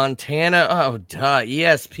it. Montana. Oh, duh.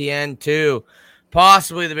 ESPN 2.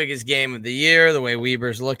 Possibly the biggest game of the year, the way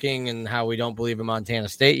Weber's looking and how we don't believe in Montana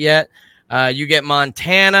State yet. You get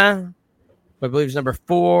Montana, who I believe is number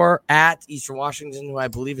 4, at Eastern Washington, who I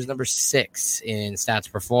believe is number 6 in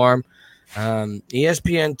stats perform.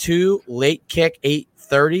 ESPN2 late kick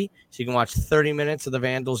 8:30, so you can watch 30 minutes of the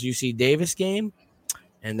Vandals UC Davis game,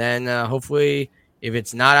 and then hopefully, if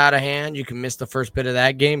it's not out of hand, you can miss the first bit of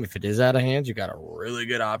that game. If it is out of hand, you got a really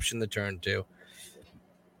good option to turn to.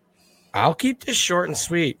 I'll keep this short and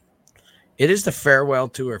sweet. It is the farewell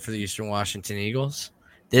tour for the Eastern Washington Eagles.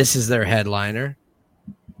 This is their headliner.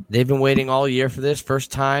 They've been waiting all year for this.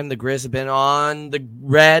 First time the Grizz have been on the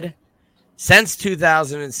red since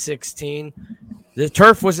 2016. The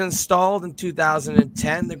turf was installed in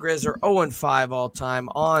 2010. The Grizz are 0-5 all-time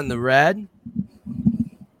on the red.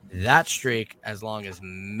 That streak, as long as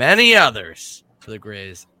many others for the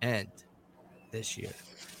Grizz, end this year.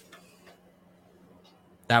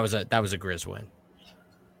 That was a Grizz win.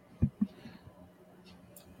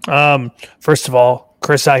 First of all,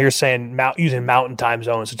 Chris out here saying using mountain time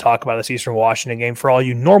zones to talk about this Eastern Washington game. For all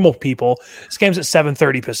you normal people, this game's at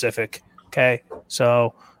 7:30 Pacific. Okay,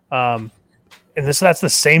 so and that's the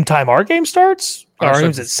same time our game starts. Our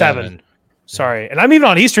game's at 7. Sorry, and I'm even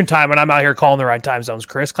on Eastern time, and I'm out here calling the right time zones.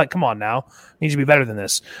 Chris, like, come on now, needs to be better than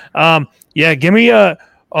this. Yeah, give me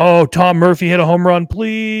Tom Murphy hit a home run,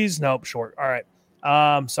 please. Nope, short. All right.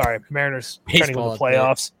 Sorry, Mariners trying to go to the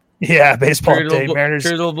playoffs. Yeah, baseball update. Mariners.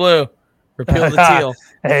 True little blue. Repeal the teal.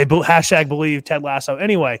 Hey, hashtag believe Ted Lasso.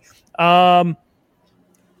 Anyway, I'm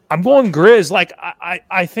going Grizz. Like,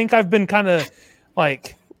 I think I've been kind of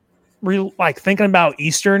like thinking about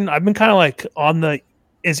Eastern. I've been kind of like on the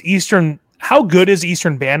Eastern. How good is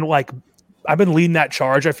Eastern band? Like, I've been leading that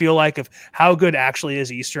charge. I feel like of how good actually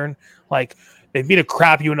is Eastern. Like, they beat a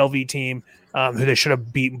crap UNLV team. Who they should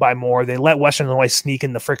have beaten by more. They let Western Illinois sneak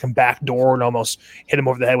in the freaking back door and almost hit him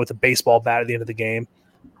over the head with a baseball bat at the end of the game.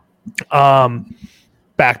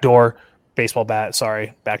 Backdoor baseball bat.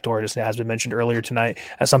 Sorry, backdoor just has been mentioned earlier tonight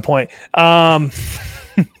at some point. And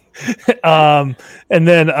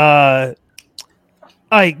then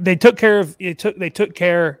they took care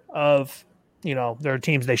of their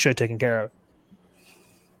teams they should have taken care of.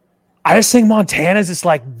 I just think Montana's just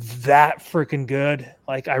like that freaking good.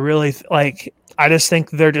 Like, I really I just think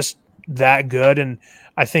they're just that good. And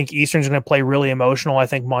I think Eastern's going to play really emotional. I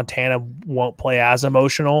think Montana won't play as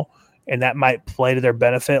emotional, and that might play to their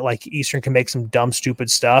benefit. Like, Eastern can make some dumb, stupid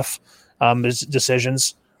stuff,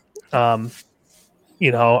 decisions. This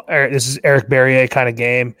is Eric Berrier kind of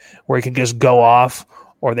game where he can just go off,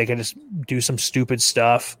 or they can just do some stupid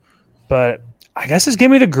stuff. But I guess just give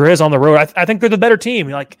me the Grizz on the road. I think they're the better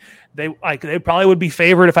team. They probably would be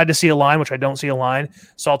favored if I had to see a line, which I don't see a line.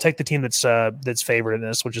 So I'll take the team that's favored in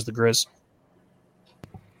this, which is the Grizz.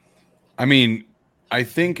 I mean, I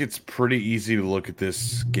think it's pretty easy to look at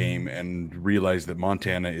this game and realize that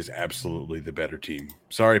Montana is absolutely the better team.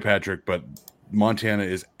 Sorry, Patrick, but Montana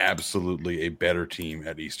is absolutely a better team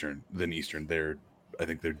at Eastern than Eastern. I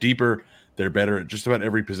think they're deeper. They're better at just about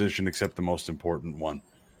every position except the most important one.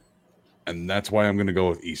 And that's why I'm going to go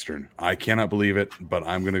with Eastern. I cannot believe it, but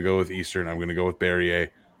I'm going to go with Eastern. I'm going to go with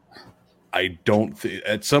Berrier. I don't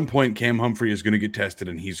at some point Cam Humphrey is going to get tested,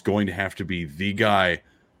 and he's going to have to be the guy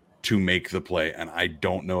to make the play. And I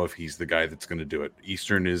don't know if he's the guy that's going to do it.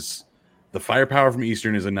 The firepower from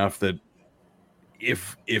Eastern is enough that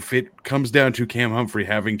if it comes down to Cam Humphrey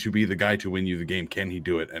having to be the guy to win you the game, can he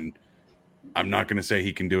do it? And I'm not going to say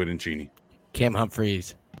he can do it in Cheney. Cam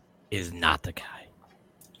Humphreys is not the guy.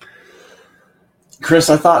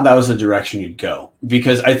 Chris, I thought that was the direction you'd go,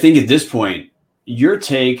 because I think at this point,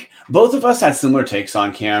 both of us had similar takes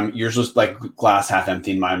on Cam. Yours was like glass half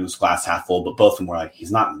empty, and mine was glass half full, but both of them were like,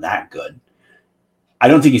 he's not that good. I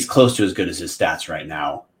don't think he's close to as good as his stats right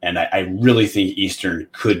now. And I really think Eastern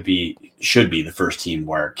should be the first team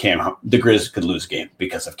where the Grizz could lose a game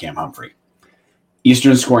because of Cam Humphrey.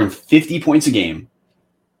 Eastern scoring 50 points a game,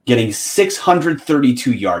 getting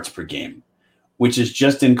 632 yards per game, which is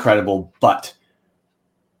just incredible, but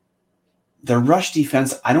their rush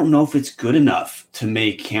defense, I don't know if it's good enough to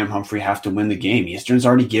make Cam Humphrey have to win the game. Eastern's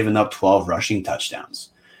already given up 12 rushing touchdowns.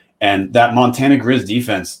 And that Montana Grizz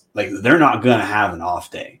defense, they're not going to have an off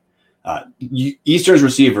day. Eastern's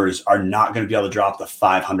receivers are not going to be able to drop the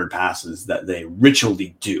 500 passes that they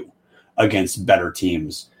ritually do against better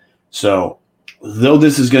teams. So, though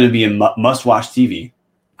this is going to be a must-watch TV,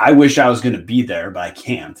 I wish I was going to be there, but I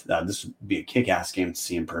can't. This would be a kick-ass game to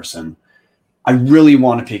see in person. I really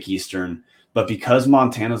want to pick Eastern, but because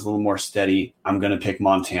Montana's a little more steady, I'm going to pick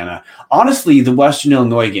Montana. Honestly, the Western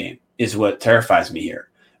Illinois game is what terrifies me here,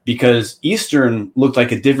 because Eastern looked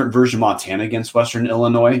like a different version of Montana against Western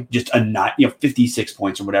Illinois, just 56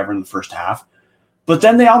 points or whatever in the first half. But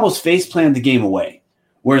then they almost face-planned the game away,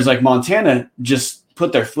 whereas Montana just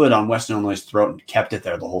put their foot on Western Illinois' throat and kept it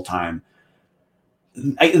there the whole time.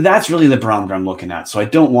 that's really the barometer I'm looking at. So I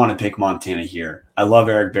don't want to pick Montana here. I love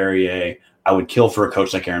Eric Barrier. I would kill for a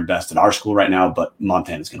coach like Aaron Best at our school right now, but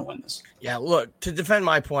Montana's going to win this. Yeah, look, to defend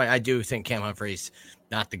my point, I do think Cam Humphreys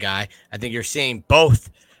not the guy. I think you're seeing both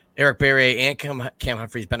Eric Barrier and Cam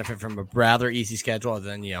Humphreys benefit from a rather easy schedule other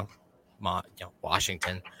than,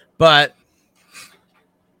 Washington. But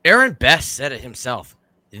Aaron Best said it himself.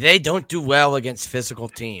 They don't do well against physical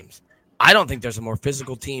teams. I don't think there's a more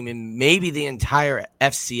physical team in maybe the entire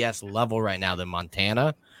FCS level right now than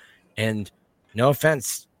Montana. And no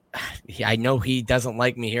offense, I know he doesn't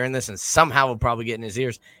like me hearing this, and somehow will probably get in his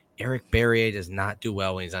ears. Eric Barrier does not do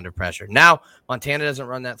well when he's under pressure. Now, Montana doesn't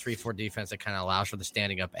run that 3-4 defense that kind of allows for the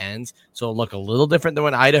standing up ends, so it'll look a little different than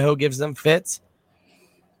when Idaho gives them fits.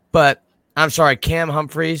 But I'm sorry, Cam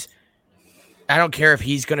Humphreys, I don't care if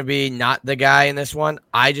he's going to be not the guy in this one.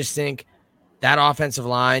 I just think that offensive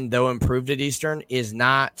line, though improved at Eastern, is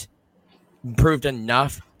not improved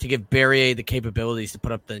enough to give Barrier the capabilities to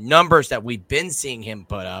put up the numbers that we've been seeing him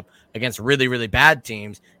put up against really, really bad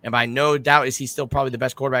teams. And by no doubt is he still probably the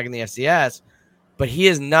best quarterback in the FCS, but he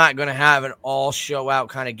is not going to have an all show out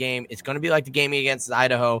kind of game. It's going to be like the game against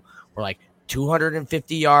Idaho where like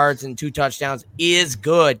 250 yards and 2 touchdowns is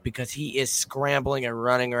good because he is scrambling and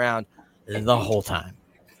running around the whole time.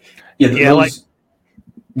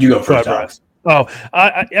 You go first, Alex. Oh,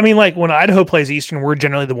 I mean, like when Idaho plays Eastern, we're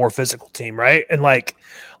generally the more physical team, right? And like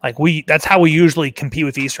that's how we usually compete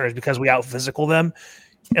with Eastern is because we out physical them.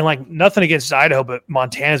 And like nothing against Idaho, but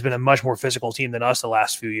Montana's been a much more physical team than us the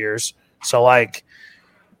last few years. So like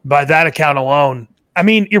by that account alone, I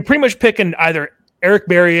mean, you're pretty much picking either Eric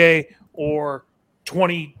Barrier or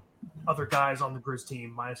 20 other guys on the Grizz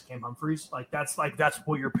team minus Cam Humphreys. That's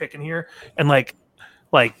what you're picking here. And like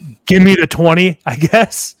give me the 20, I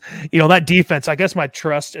guess. That defense, I guess my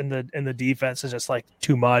trust in the defense is just like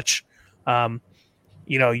too much. They're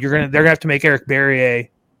gonna have to make Eric Barrier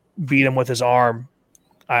beat him with his arm,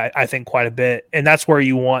 I think quite a bit. And that's where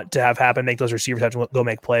you want to have happen, make those receivers have to go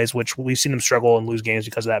make plays, which we've seen them struggle and lose games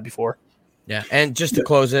because of that before. Yeah. And just to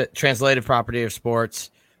close it, translated property of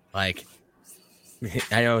sports, like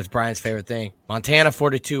I know it's Brian's favorite thing. Montana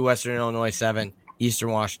 42, Western Illinois 7.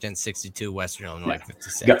 Eastern Washington 62, Western Illinois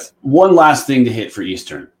 56. Got one last thing to hit for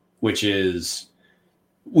Eastern, which is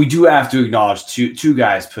we do have to acknowledge two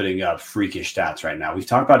guys putting up freakish stats right now. We've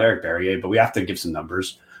talked about Eric Barrier, but we have to give some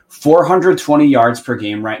numbers. 420 yards per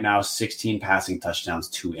game right now, 16 passing touchdowns,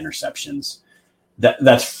 2 interceptions.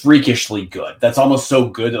 That's freakishly good. That's almost so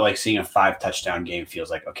good that like seeing a 5 touchdown game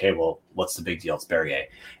feels like, okay, well, what's the big deal? It's Barrier.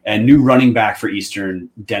 And new running back for Eastern,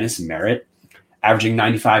 Dennis Merritt, averaging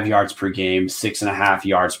 95 yards per game, 6.5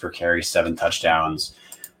 yards per carry, 7 touchdowns.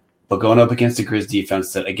 But going up against a Grizz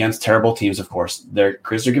defense that against terrible teams, of course,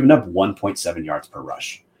 Grizz are giving up 1.7 yards per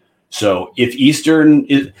rush. So if Eastern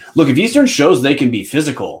shows they can be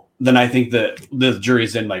physical, then I think that the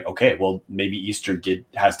jury's in like, okay, well, maybe Eastern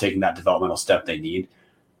has taken that developmental step they need.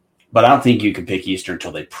 But I don't think you can pick Eastern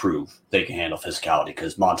until they prove they can handle physicality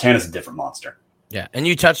because Montana's a different monster. Yeah, and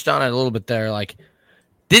you touched on it a little bit there. Like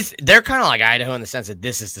they're kind of like Idaho in the sense that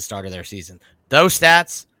this is the start of their season. Those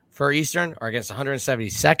stats for Eastern are against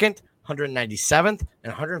 172nd, 197th,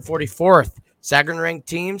 and 144th Sagarin-ranked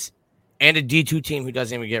teams and a D2 team who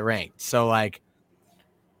doesn't even get ranked. So, like,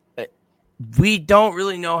 we don't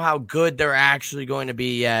really know how good they're actually going to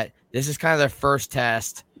be yet. This is kind of their first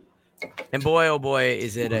test. And boy, oh boy,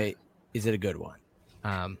 is it a good one.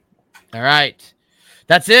 All right.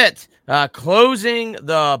 That's it. Closing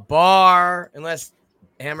the bar. Unless,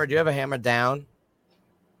 Hammer, do you have a hammer down?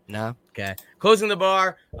 No? Okay. Closing the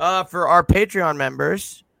bar for our Patreon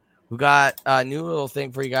members. We got a new little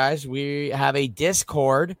thing for you guys. We have a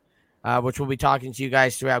Discord, which we'll be talking to you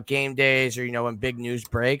guys throughout game days or, when big news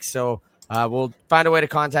breaks. So we'll find a way to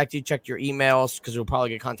contact you. Check your emails because we'll probably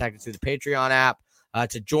get contacted through the Patreon app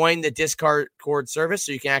to join the Discord service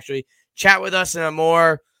so you can actually chat with us in a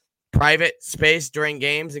more private space during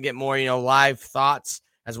games and get more, live thoughts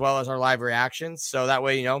as well as our live reactions. So that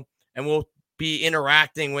way, and we'll be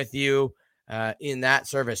interacting with you in that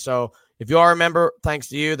service. So if you are a member, thanks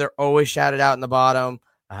to you, they're always shouted out in the bottom.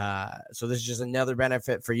 So this is just another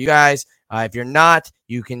benefit for you guys. If you're not,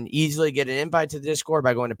 you can easily get an invite to the Discord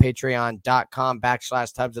by going to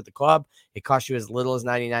patreon.com/Tubs at the Club. It costs you as little as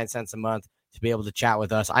 99 cents a month to be able to chat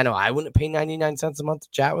with us. I know I wouldn't pay 99 cents a month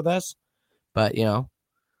to chat with us, but,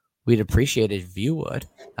 we'd appreciate it if you would.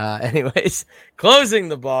 Anyways, closing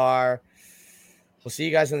the bar. We'll see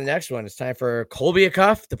you guys in the next one. It's time for Colby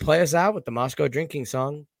Acuff to play us out with the Moscow drinking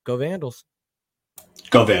song, Go Vandals.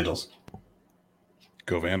 Go Vandals.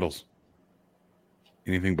 Go Vandals.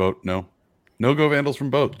 Anything, Boat? No? No Go Vandals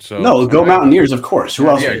from both. So No, go Mountaineers, of course. Who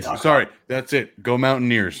else are you talking sorry, that's it. Go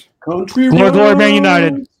Mountaineers. Country Glory, Man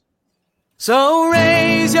United. So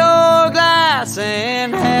raise your glass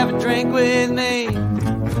and have a drink with me.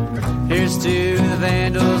 Here's to the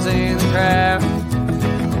Vandals in the crowd.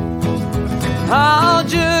 All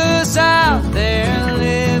just out there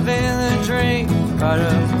living the dream. Brought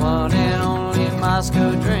up one and only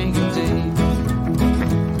Moscow drinking